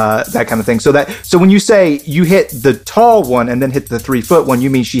gnomes, that kind of thing. So when you say you hit the tall one and then hit the 3-foot one,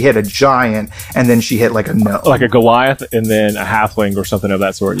 you mean she hit a giant and then she hit like a gnome, like a Goliath and then a halfling or something of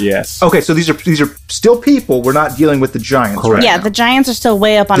that sort. Yes. Okay, so these are still people. We're not dealing with the giants. Correct. Right Yeah, now. the giants are still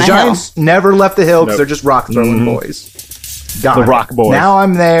way up on The a hill. giants never left the hill because Nope. they're just rock throwing boys. Got The it. rock boys. Now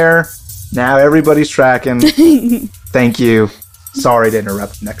I'm there. Now everybody's tracking. Thank you. Sorry to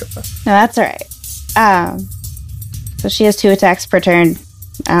interrupt, Nekova. No, that's all right. So she has 2 attacks per turn.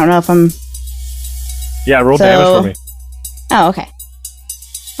 I don't know if I'm... Yeah, roll So- damage for me. Oh, okay.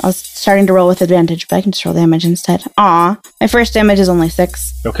 I was starting to roll with advantage, but I can just roll damage instead. Aw. My first damage is only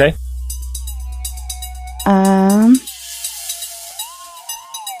 6. Okay.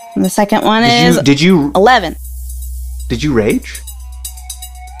 And the second one is Did you 11. rage?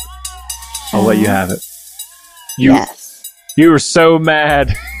 I'll let you have it. You Yes. you were so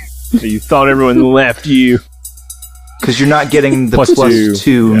mad that you thought everyone left you. Because you're not getting the Plus plus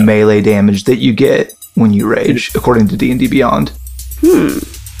 2 yeah. melee damage that you get when you rage, according to D&D Beyond. I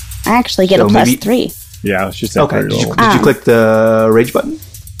actually get So a plus maybe- 3. Yeah, it's just Okay. Did you click the rage button?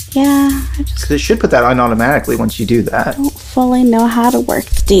 Yeah, I just Because it should put that on automatically once you do that. don't fully know how to work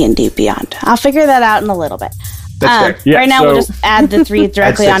D&D Beyond. I'll figure that out in a little bit. That's fair. Yeah, right now, we'll so- just add the 3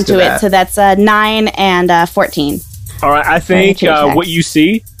 directly 6 onto to it. that. So that's 9 and 14. All right, I think Two attacks. what you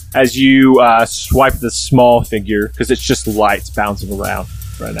see as you swipe the small figure, because it's just lights bouncing around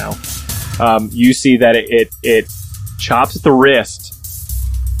right now, you see that it chops at the wrist.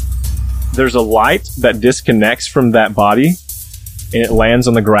 There's a light that disconnects from that body, and it lands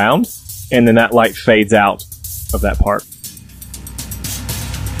on the ground, and then that light fades out of that part.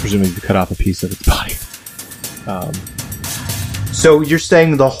 Presumably, you cut off a piece of its body. So you're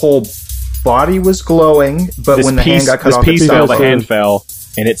saying the whole body was glowing, but This when the hand piece, got cut this off, piece it fell, stopped the glowing. hand fell,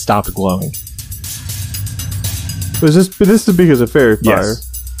 and it stopped glowing. Was this is because of fairy fire?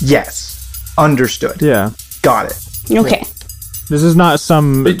 Yes. Yes. Understood. Yeah. Got it. Okay. This is not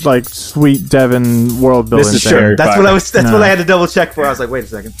some like sweet Devon world building This is thing. fair. That's Fire. what I was. That's No. what I had to double check for. I was like, wait a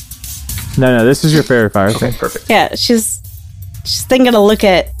second. No, this is your fairy fire. Okay, perfect. Yeah, she's then gonna look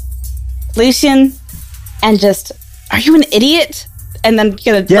at Lucian and just, are you an idiot? And then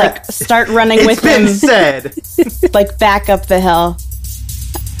gonna Yeah. like start running It's with been him, said. like back up the hill.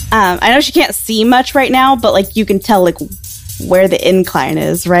 I know she can't see much right now, but like you can tell like where the incline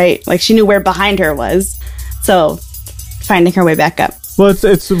is, right? Like she knew where behind her was, so finding her way back up. Well,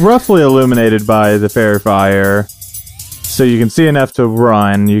 it's roughly illuminated by the fairy fire, so you can see enough to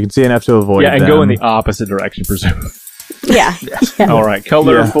run. You can see enough to avoid. Yeah, and them. go in the opposite direction, presumably. Yeah. All right,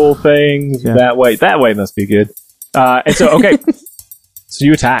 colorful things Yeah. that way. That way must be good. And so, okay, so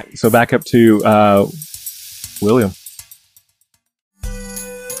you attack. So back up to William.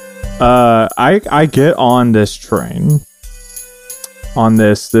 I get on this train, on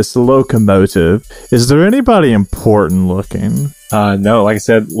this locomotive. Is there anybody important looking? No, like I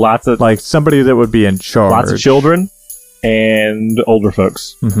said, lots of Like somebody that would be in charge? lots of children and older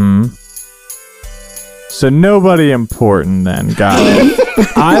folks. Mm-hmm. So nobody important then. Got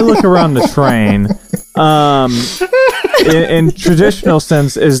it. I look around the train. In traditional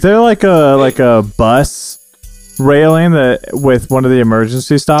sense, is there like a bus railing that with one of the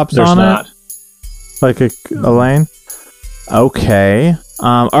emergency stops There's on not. it? Like a lane? Okay.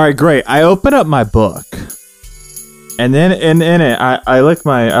 All right, great. I open up my book. And then in it I lick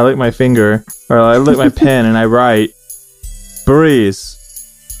my finger, or I lick my pen, and I write, Breeze.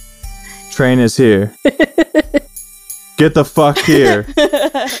 Train is here. Get the fuck here.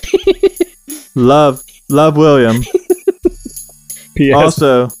 Love William. P.S.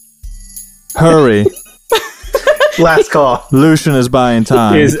 Also, hurry. Last call. Lucian is buying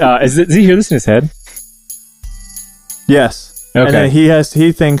time. Does he hear this in his head? Yes. Okay. And then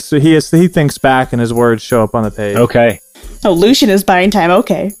he thinks back, and his words show up on the page. Okay. Oh, Lucian is buying time.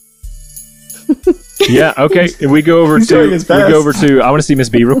 Okay. Yeah. Okay. We go over He's to. doing his best. We go over to. I want to see Miss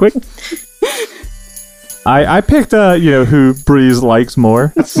B real quick. I picked who Breeze likes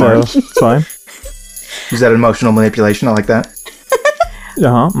more, so it's fine. Use that emotional manipulation. I like that.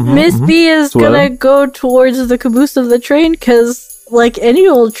 Miss B is Swell. gonna go towards the caboose of the train because, like any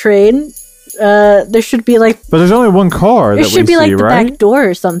old train, there should be like But there's only one car there that should we be see, like the right? back door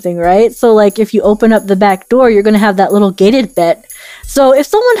or something, right? So like if you open up the back door, you're gonna have that little gated bit. So if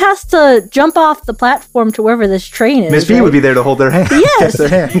someone has to jump off the platform to wherever this train is, Miss B right? would be there to hold their hand. Yes. Catch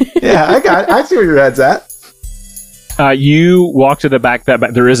their hand. Yeah, I see where your head's at. You walk to the back.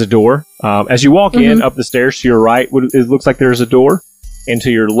 There is a door. As you walk in up the stairs to your right, it looks like there's a door. And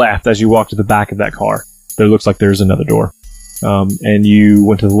to your left, as you walk to the back of that car, there looks like there's another door. And you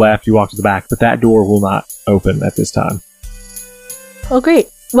went to the left, you walked to the back, but that door will not open at this time. Oh, great.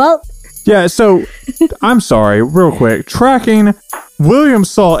 Well, Yeah, so I'm sorry, real quick. Tracking, William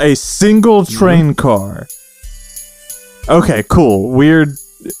saw a single train car. Okay, cool. Weird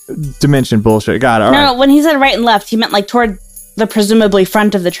dimension bullshit. Got it. All right. No, when he said right and left, he meant like toward the presumably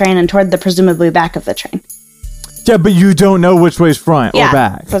front of the train and toward the presumably back of the train. Yeah, but you don't know which way's front or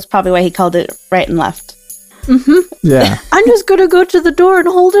back. That's probably why he called it right and left. Yeah. I'm just gonna go to the door and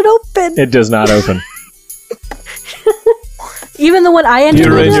hold it open. It does not open. Even the one I entered.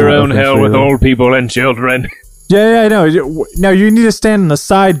 You're in into? your own hell with old people and children. Yeah, I know. Now you need to stand in the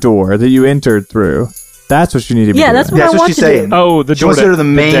side door that you entered through. That's what you need to be doing. That's what That's I what want she's to saying. do. Oh, the She door. wants to go to the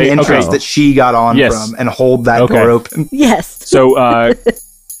main entrance okay. that she got on Yes. from and hold that Okay. door open. Yes. So, I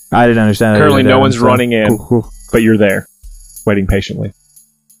didn't understand that. currently either, no one's so- running in, Cool. but you're there, waiting patiently.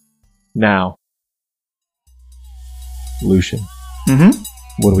 Now, Lucian, Mm-hmm.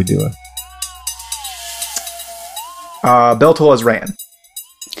 what are we doing? Beltol has ran.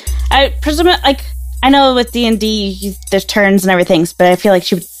 I presume, like, I know with D&D, there's turns and everything, but I feel like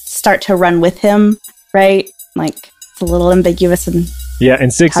she would start to run with him, right? Like, it's a little ambiguous. And Yeah, and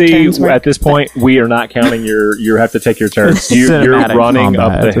turns 60, work, at this point, we are not counting you have to take your turns. You're Cinematic running combat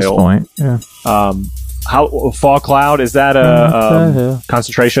up the at this hill. point. Yeah. How Fog Cloud, is that the hill. a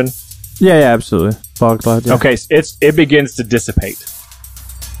concentration? Yeah, absolutely. Fog cloud. Yeah. Okay, so it begins to dissipate.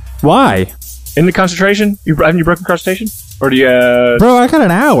 Why, In the concentration? Haven't you broken concentration? Or do you... bro? I got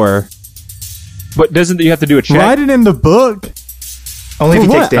an hour. but doesn't you have to do a check? Write it in the book. Only if he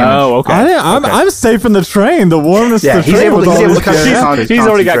For takes what? damage. Oh, okay. I'm safe in the train. The warmness Yeah, of the he's train able was to- he's all able this to shit. concentrate. He's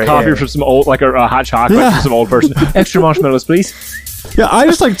already got Concentrate, coffee yeah. from some old, like a hot chocolate Yeah. from some old person. Extra marshmallows, please. Yeah, I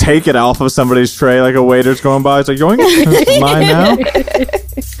just like take it off of somebody's tray, like a waiter's going by. It's like, yoink, it's mine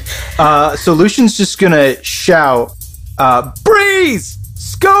now. So Lucian's just gonna shout, "Breeze!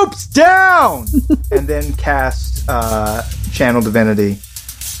 Scopes down!" and then cast Channel Divinity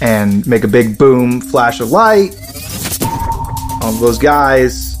and make a big boom flash of light on those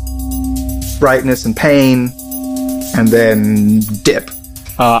guys, brightness and pain, and then dip.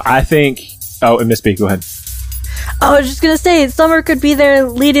 I think... Oh, and Miss B, go ahead. I was just gonna say, Summer could be there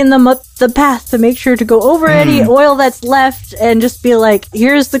leading them up the path to make sure to go over any oil that's left and just be like,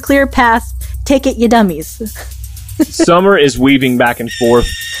 here's the clear path, take it, you dummies. Summer is weaving back and forth.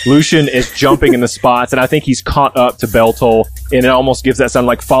 Lucian is jumping in the spots, and I think he's caught up to Beltol, and it almost gives that sound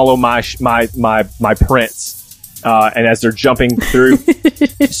like follow my prints. And as they're jumping through,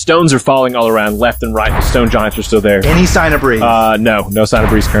 stones are falling all around, left and right. The stone giants are still there. Any sign of breeze? No sign of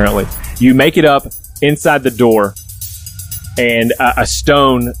breeze currently. You make it up inside the door, and a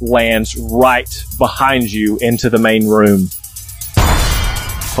stone lands right behind you into the main room,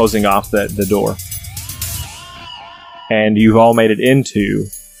 closing off the door. And you've all made it into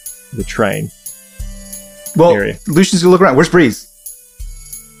the train. well, area. Lucian's gonna look around. Where's Breeze?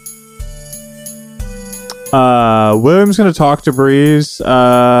 William's gonna talk to Breeze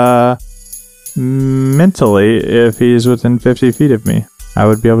mentally if he's within 50 feet of me. I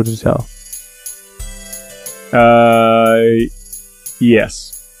would be able to tell.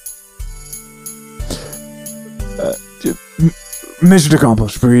 Yes. Mission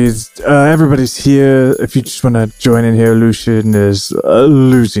accomplished, Breeze. Everybody's here. If you just want to join in here, Lucian is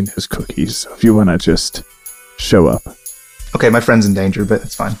losing his cookies. So if you want to just show up. Okay, my friend's in danger, but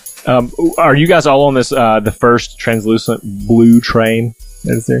it's fine. Are you guys all on this the first translucent blue train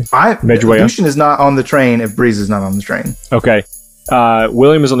that is there? Made your way up? Lucian is not on the train if Breeze is not on the train. Okay.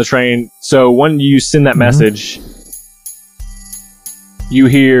 William is on the train. So when you send that message, you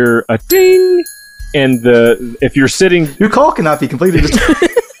hear a ding, and if you're sitting, Your call cannot be completed.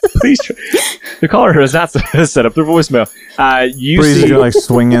 please. The caller has not set up their voicemail. You Breeze is see gonna like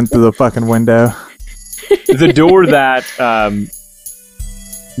swing in through the fucking window. the door that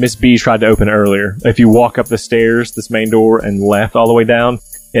Miss B tried to open earlier. If you walk up the stairs, this main door, and left all the way down,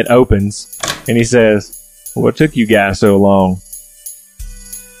 it opens, and he says, "What took you guys so long?"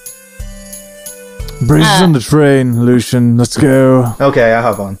 Breeze is on the train, Lucian. Let's go. Okay, I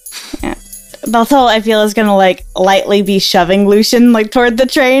hop on. Beltol, I feel, is gonna like lightly be shoving Lucian like toward the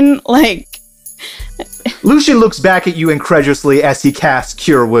train. Like, Lucian looks back at you incredulously as he casts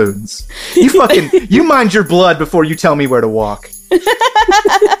Cure Wounds. You mind your blood before you tell me where to walk.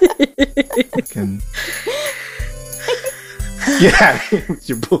 Fucking- Yeah, with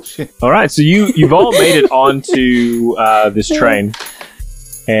your bullshit. All right, so you've all made it onto this train,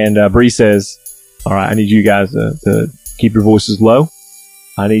 and Bree says, All right, I need you guys to keep your voices low.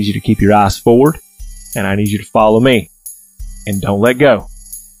 I need you to keep your eyes forward, and I need you to follow me, and don't let go.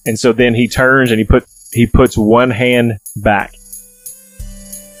 And so then he turns and he puts one hand back.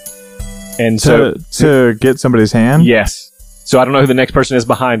 And so to get somebody's hand? yes. So I don't know who the next person is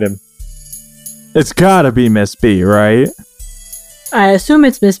behind him. It's gotta be Miss B, right? I assume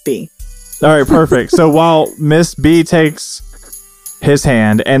it's Miss B. All right, perfect. So while Miss B takes his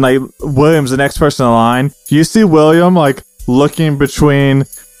hand and like William's the next person in line, you see William like looking between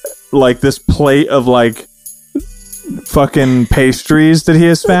like this plate of like fucking pastries that he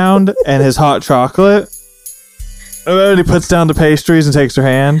has found and his hot chocolate. And then he puts down the pastries and takes her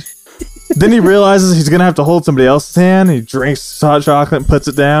hand. Then he realizes he's gonna have to hold somebody else's hand. He drinks his hot chocolate and puts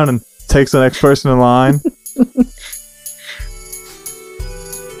it down and takes the next person in line.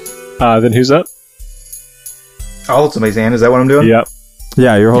 Then who's up? I'll hold somebody's hand. Is that what I'm doing? Yep.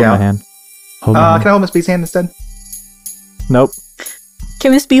 Yeah, you're holding Yeah. my hand. Hold my hand. Can I hold Miss B's hand instead? Nope.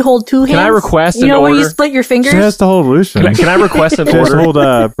 Can Miss B hold two hands? Can I request You an know when you order? split your fingers? She has to hold Lucian. Can I request an She has to order?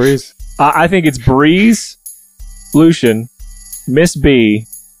 hold Breeze. I think it's Breeze, Lucian, Miss B,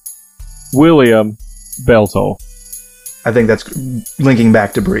 William, Beltol. I think that's linking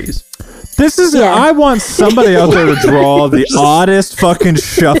back to Breeze. This is. Yeah. I want somebody out there to draw the oddest fucking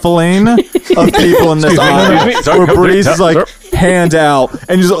shuffling of people in this audience. Sorry, Where Breeze sorry, is like hand out,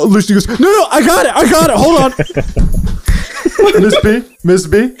 and just Lucian goes, "No, I got it, hold on." Miss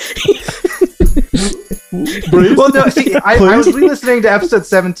B. Breeze. Well, no, see, I was re-listening to episode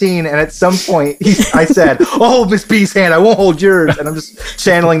 17, and at some point, I said, "I'll hold Miss B's hand. I won't hold yours." And I'm just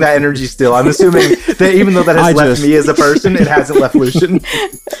channeling that energy still. I'm assuming that even though that has left me as a person, it hasn't left Lucian.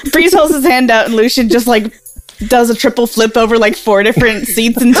 Breeze holds his hand out, and Lucian just like does a triple flip over like 4 different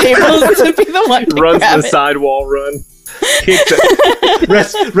seats and tables to be the one to Runs grab the it. sidewall run. Kicks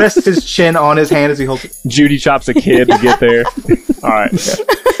it. Rests his chin on his hand as he holds it. Judy chops a kid to get there. All right.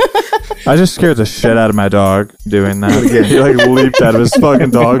 I just scared the shit out of my dog doing that. He like leaped out of his fucking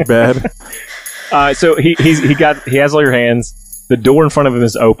dog bed. So he has all your hands. The door in front of him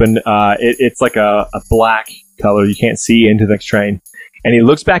is open. It's like a black color. You can't see into the next train. And he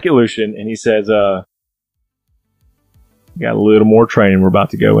looks back at Lucian and he says, "We got a little more training we're about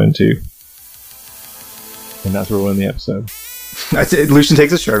to go into." And that's where we'll end the episode. That's it. Lucian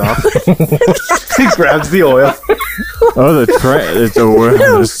takes his shirt off. He grabs the oil. Oh, the train!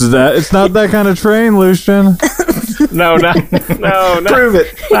 It's not that kind of train, Lucian. No, Prove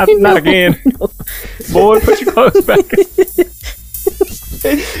it. not again. Boy, put your clothes back.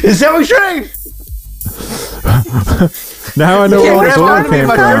 Is that my train? Now I know where all this oil came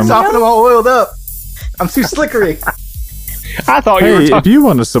My shirt's from. off and I'm all oiled up. I'm too slickery. I thought you were Hey, if talking. you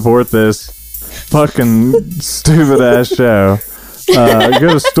want to support this fucking stupid ass show,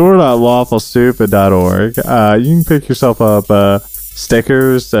 go to store.lawfulstupid.org. You can pick yourself up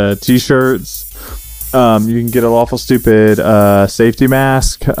stickers, t-shirts. You can get a Lawful Stupid safety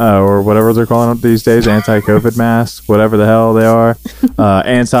mask, or whatever they're calling it these days, anti-COVID mask, whatever the hell they are.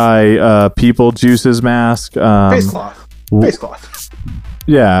 Anti-people juices mask. Face cloth. Face cloth.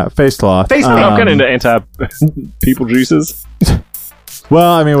 Yeah, face cloth. Face I'm kind of into anti-people juices.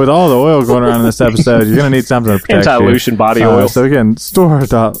 Well, I mean, with all the oil going around in this episode, you're going to need something to protect you. Anti-Lucian body oil. So again, It's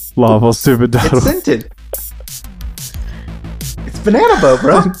store.lawfulstupid.org. scented. It's banana boat,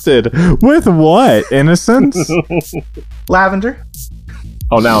 bro. With what? Innocence? Lavender.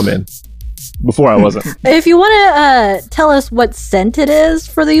 Oh, now I'm in. Before I wasn't. If you want to tell us what scent it is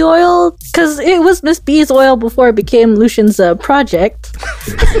for the oil, because it was Miss B's oil before it became Lucian's project.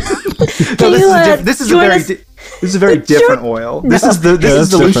 This is a very different oil. This is the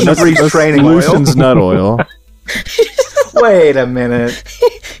Lucian Breeze training Lucian's oil. nut oil. Wait a minute.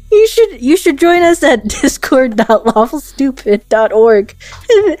 You should join us at discord.lawfulstupid.org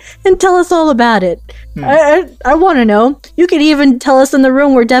and tell us all about it. I want to know. You could even tell us in the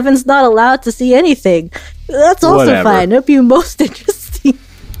room where Devin's not allowed to see anything. That's also Whatever. fine. It'd be most interesting.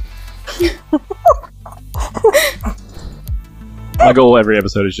 My goal every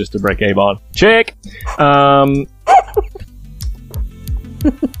episode is just to break Avon. Check. Do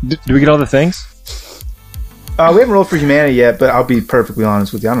we get all the things? We haven't rolled for humanity yet, but I'll be perfectly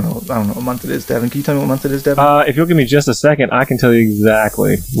honest with you. I don't know what month it is, Devin. Can you tell me what month it is, Devin? If you'll give me just a second, I can tell you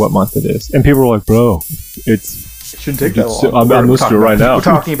exactly what month it is. And people are like, "Bro, it's." It shouldn't take that it's- long. I'm listening to it right now. We're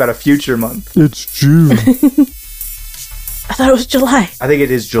talking about a future month. It's June. I thought it was July. I think it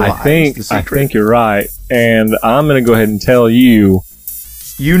is July. I think is the I secret. think you're right, and I'm gonna go ahead and tell you.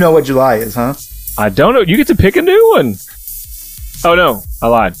 You know what July is, huh? I don't know. You get to pick a new one. Oh no, I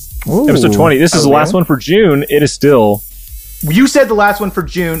lied. Episode 20. This is Oh, the last really? one for June. It is still. You said the last one for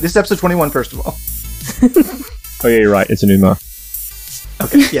June. This is episode 21, first of all. Oh yeah, you're right. It's a new month.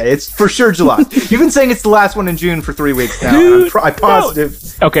 Okay, yeah, it's for sure July. You've been saying it's the last one in June for 3 weeks now. And I'm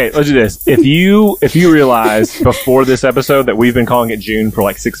positive. Okay, let's do this. If you realize before this episode that we've been calling it June for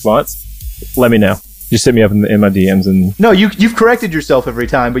like 6 months, let me know. Just hit me up in my DMs and. No, you've corrected yourself every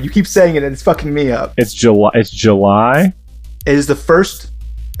time, but you keep saying it and it's fucking me up. It's July. It's July. It is the first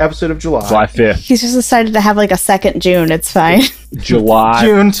episode of July. July 5th. He's just decided to have like a second June. It's fine. July.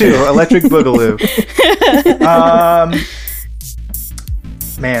 June 2, Electric Boogaloo.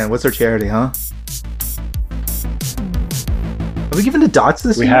 Man, what's our charity, huh? Have we given to Dots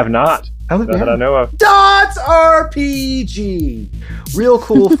this We year? have not. I don't think we Not that I have. know of. Dots RPG. Real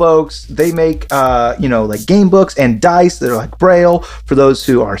cool folks. They make like game books and dice that are like Braille for those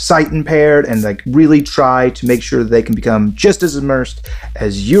who are sight impaired, and like really try to make sure that they can become just as immersed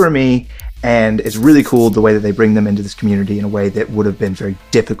as you or me. And it's really cool the way that they bring them into this community in a way that would have been very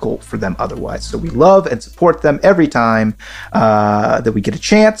difficult for them otherwise. So we love and support them every time that we get a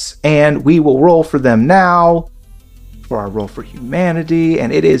chance, and we will roll for them now for our Roll for Humanity,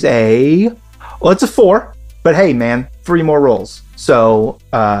 and it is it's a 4, but hey man, 3 more rolls. So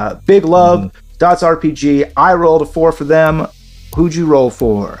big love, Dots RPG. I rolled a 4 for them. Who'd you roll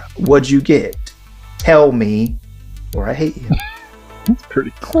for? What'd you get? Tell me, or I hate you. It's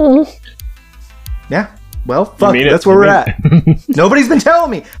pretty cool. Yeah. Well, fuck. mean it. That's where You we're mean at. Nobody's been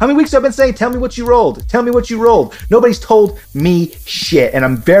telling me. How many weeks have I been saying, tell me what you rolled? Tell me what you rolled. Nobody's told me shit, and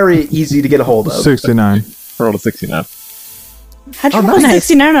I'm very easy to get a hold of. 69. I rolled a 69. How'd you Oh, roll nice.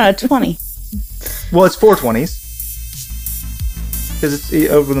 69 out of 20? Well, it's 420s. Because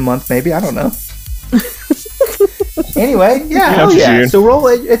it's over the month, maybe. I don't know. Anyway, yeah, hell yeah. June. So roll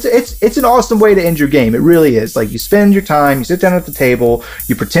it. It's an awesome way to end your game. It really is. Like, you spend your time, you sit down at the table,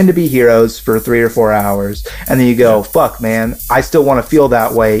 you pretend to be heroes for 3 or 4 hours, and then you go, fuck, man, I still want to feel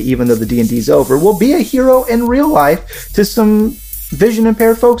that way, even though the D&D's over. Well, be a hero in real life to some vision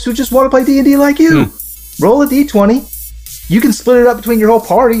impaired folks who just want to play D&D like you. Roll a D20. You can split it up between your whole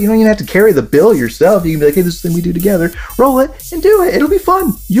party. You don't even have to carry the bill yourself. You can be like, hey, this is the thing we do together. Roll it and do it. It'll be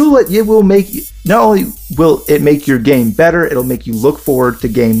fun. It will make, not only will it make your game better, it'll make you look forward to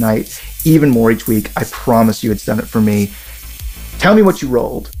game night even more each week. I promise you it's done it for me. Tell me what you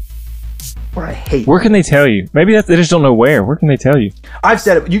rolled, or I hate Where can they tell you? Maybe they just don't know where. Where can they tell you? I've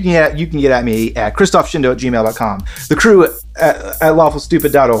said it. You can get at me at christophshindo@gmail.com. The crew at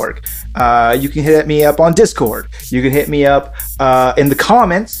lawfulstupid.org. You can hit me up on Discord. You can hit me up in the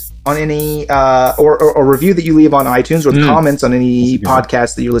comments on any or review that you leave on iTunes, or the comments on any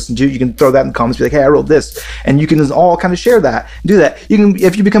podcast that you listen to. You can throw that in the comments. Be like, hey, I rolled this, and you can all kind of share that. Do that. You can,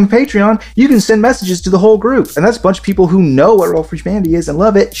 if you become a Patreon, you can send messages to the whole group, and that's a bunch of people who know what Roll for Humanity is and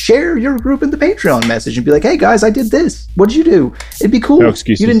love it. Share your group in the Patreon message and be like, hey guys, I did this. What did you do? It'd be cool. No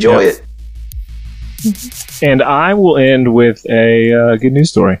excuses. You'd enjoy Yeah. it. And I will end with a good news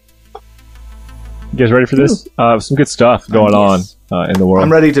story. You guys ready for this? Some good stuff going on in the world.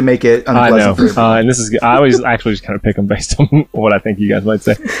 I'm ready to make it I unpleasant for know. everyone. And this is, I always actually just kind of pick them based on what I think you guys might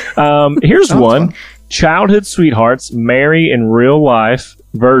say. Here's Sounds one. fun. Childhood sweethearts marry in real life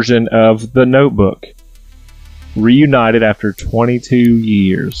version of The Notebook. Reunited after 22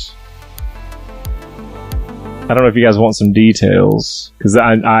 years. I don't know if you guys want some details, because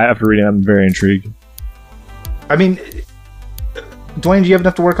I after reading, I'm very intrigued. I mean, Dwayne, do you have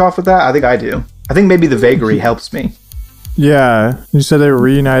enough to work off with that? I think I do. I think maybe the vagary helps me. Yeah, you said they were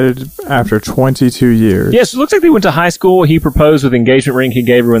reunited after 22 years. Yes, it looks like they went to high school. He proposed with the engagement ring he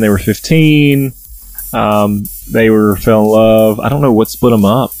gave her when they were 15. They fell in love. I don't know what split them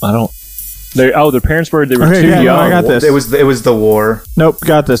up. Their parents were too Okay, yeah, no, young. I got this. It was the war. Nope,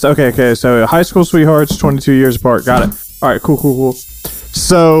 got this. Okay. So high school sweethearts, 22 years apart. Got it. All right, cool.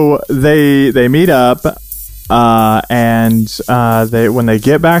 So they meet up, and they when they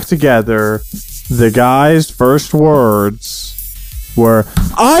get back together, the guy's first words were,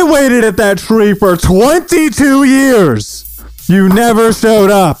 "I waited at that tree for 22 years. You never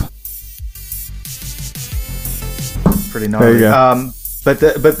showed up." Pretty gnarly. There you go.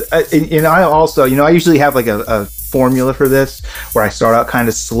 And I also, I usually have like a formula for this where I start out kind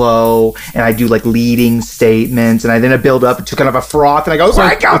of slow and I do like leading statements and then I build up to kind of a froth and I go,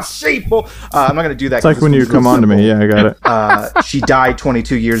 I got sheeple. I'm not going to do that. It's like when you come on to me. Yeah, I got it. She died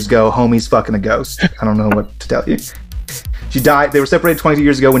 22 years ago. Homie's fucking a ghost. I don't know what to tell you. She died. They were separated 22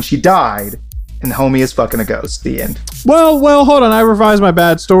 years ago when she died, and homie is fucking a ghost. The end. Well, hold on. I revised my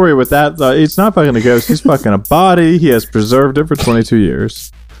bad story with that. It's not fucking a ghost. He's fucking a body. He has preserved it for 22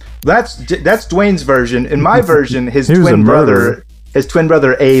 years. That's Dwayne's version. In my version, his He was a twin murderer.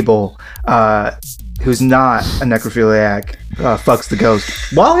 brother Abel, who's not a necrophiliac fucks the ghost,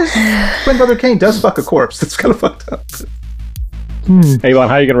 while his twin brother Kane does fuck a corpse. That's kind of fucked up. Avon,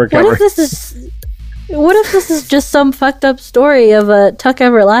 how are you gonna recover? What if this is just some fucked up story of a Tuck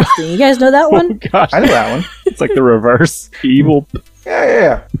Everlasting? You guys know that one? Gosh, I know that one. it's like the reverse evil.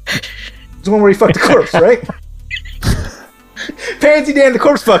 Yeah. It's the one where he fucked the corpse, right? Pansy Dan, the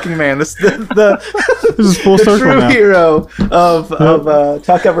corpse fucking man. This is full the circle true now. hero of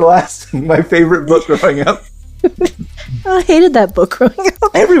Tuck Everlasting. My favorite book growing up. I hated that book growing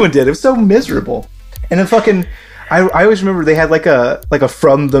up. Everyone did. It was so miserable. And then fucking, I always remember they had like a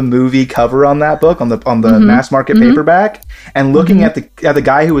from the movie cover on that book on the mass market paperback. And looking at the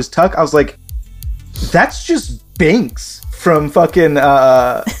guy who was Tuck, I was like, that's just Binks from fucking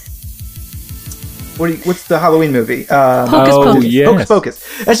what's the Halloween movie? Hocus Pocus. Yes. Hocus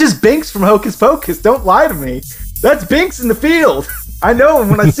Pocus. That's just Binks from Hocus Pocus. Don't lie to me. That's Binks in the field. I know him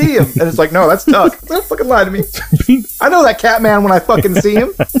when I see him. And it's like, no, that's Tuck. Don't fucking lie to me. I know that Catman when I fucking see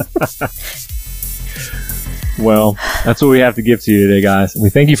him. Well, that's what we have to give to you today, guys. We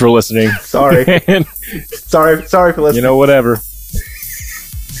thank you for listening. Sorry. And, Sorry for listening. you know, whatever.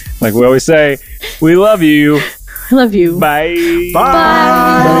 Like we always say, we love you. I love you. Bye.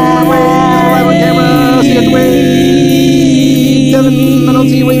 I don't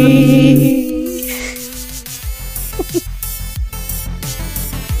see you waving.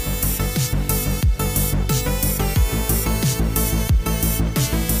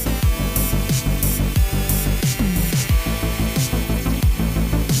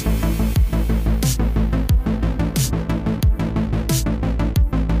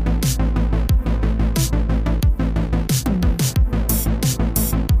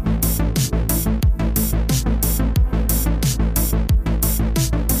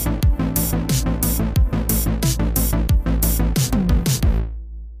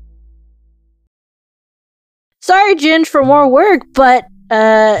 Sorry, Ginge, for more work, but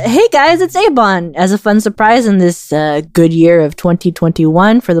hey guys, it's Abon. As a fun surprise in this good year of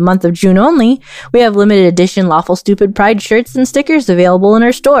 2021, for the month of June only, we have limited edition Lawful Stupid Pride shirts and stickers available in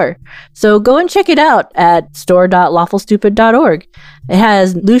our store. So go and check it out at store.lawfulstupid.org. It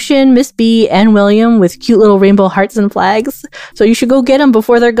has Lucian, Miss B, and William with cute little rainbow hearts and flags. So you should go get them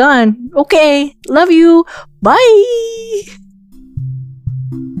before they're gone. Okay, love you. Bye.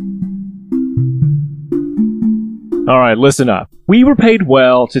 All right, listen up. We were paid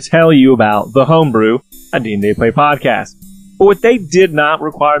well to tell you about The Homebrew, a D&D Play podcast. But what they did not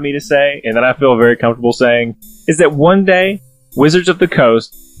require me to say, and that I feel very comfortable saying, is that one day, Wizards of the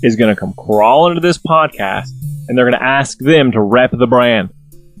Coast is going to come crawling into this podcast, and they're going to ask them to rep the brand.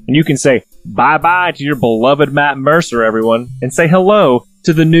 And you can say bye-bye to your beloved Matt Mercer, everyone, and say hello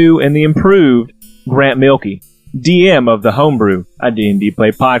to the new and the improved Grant Milkey, DM of The Homebrew, a D&D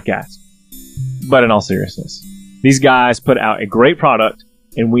Play podcast. But in all seriousness, these guys put out a great product,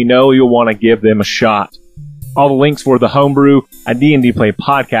 and we know you'll want to give them a shot. All the links for The Homebrew, a D&D Play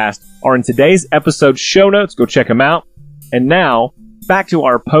podcast, are in today's episode show notes. Go check them out. And now, back to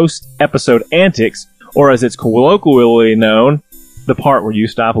our post-episode antics, or as it's colloquially known, the part where you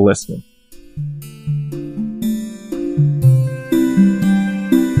stop listening.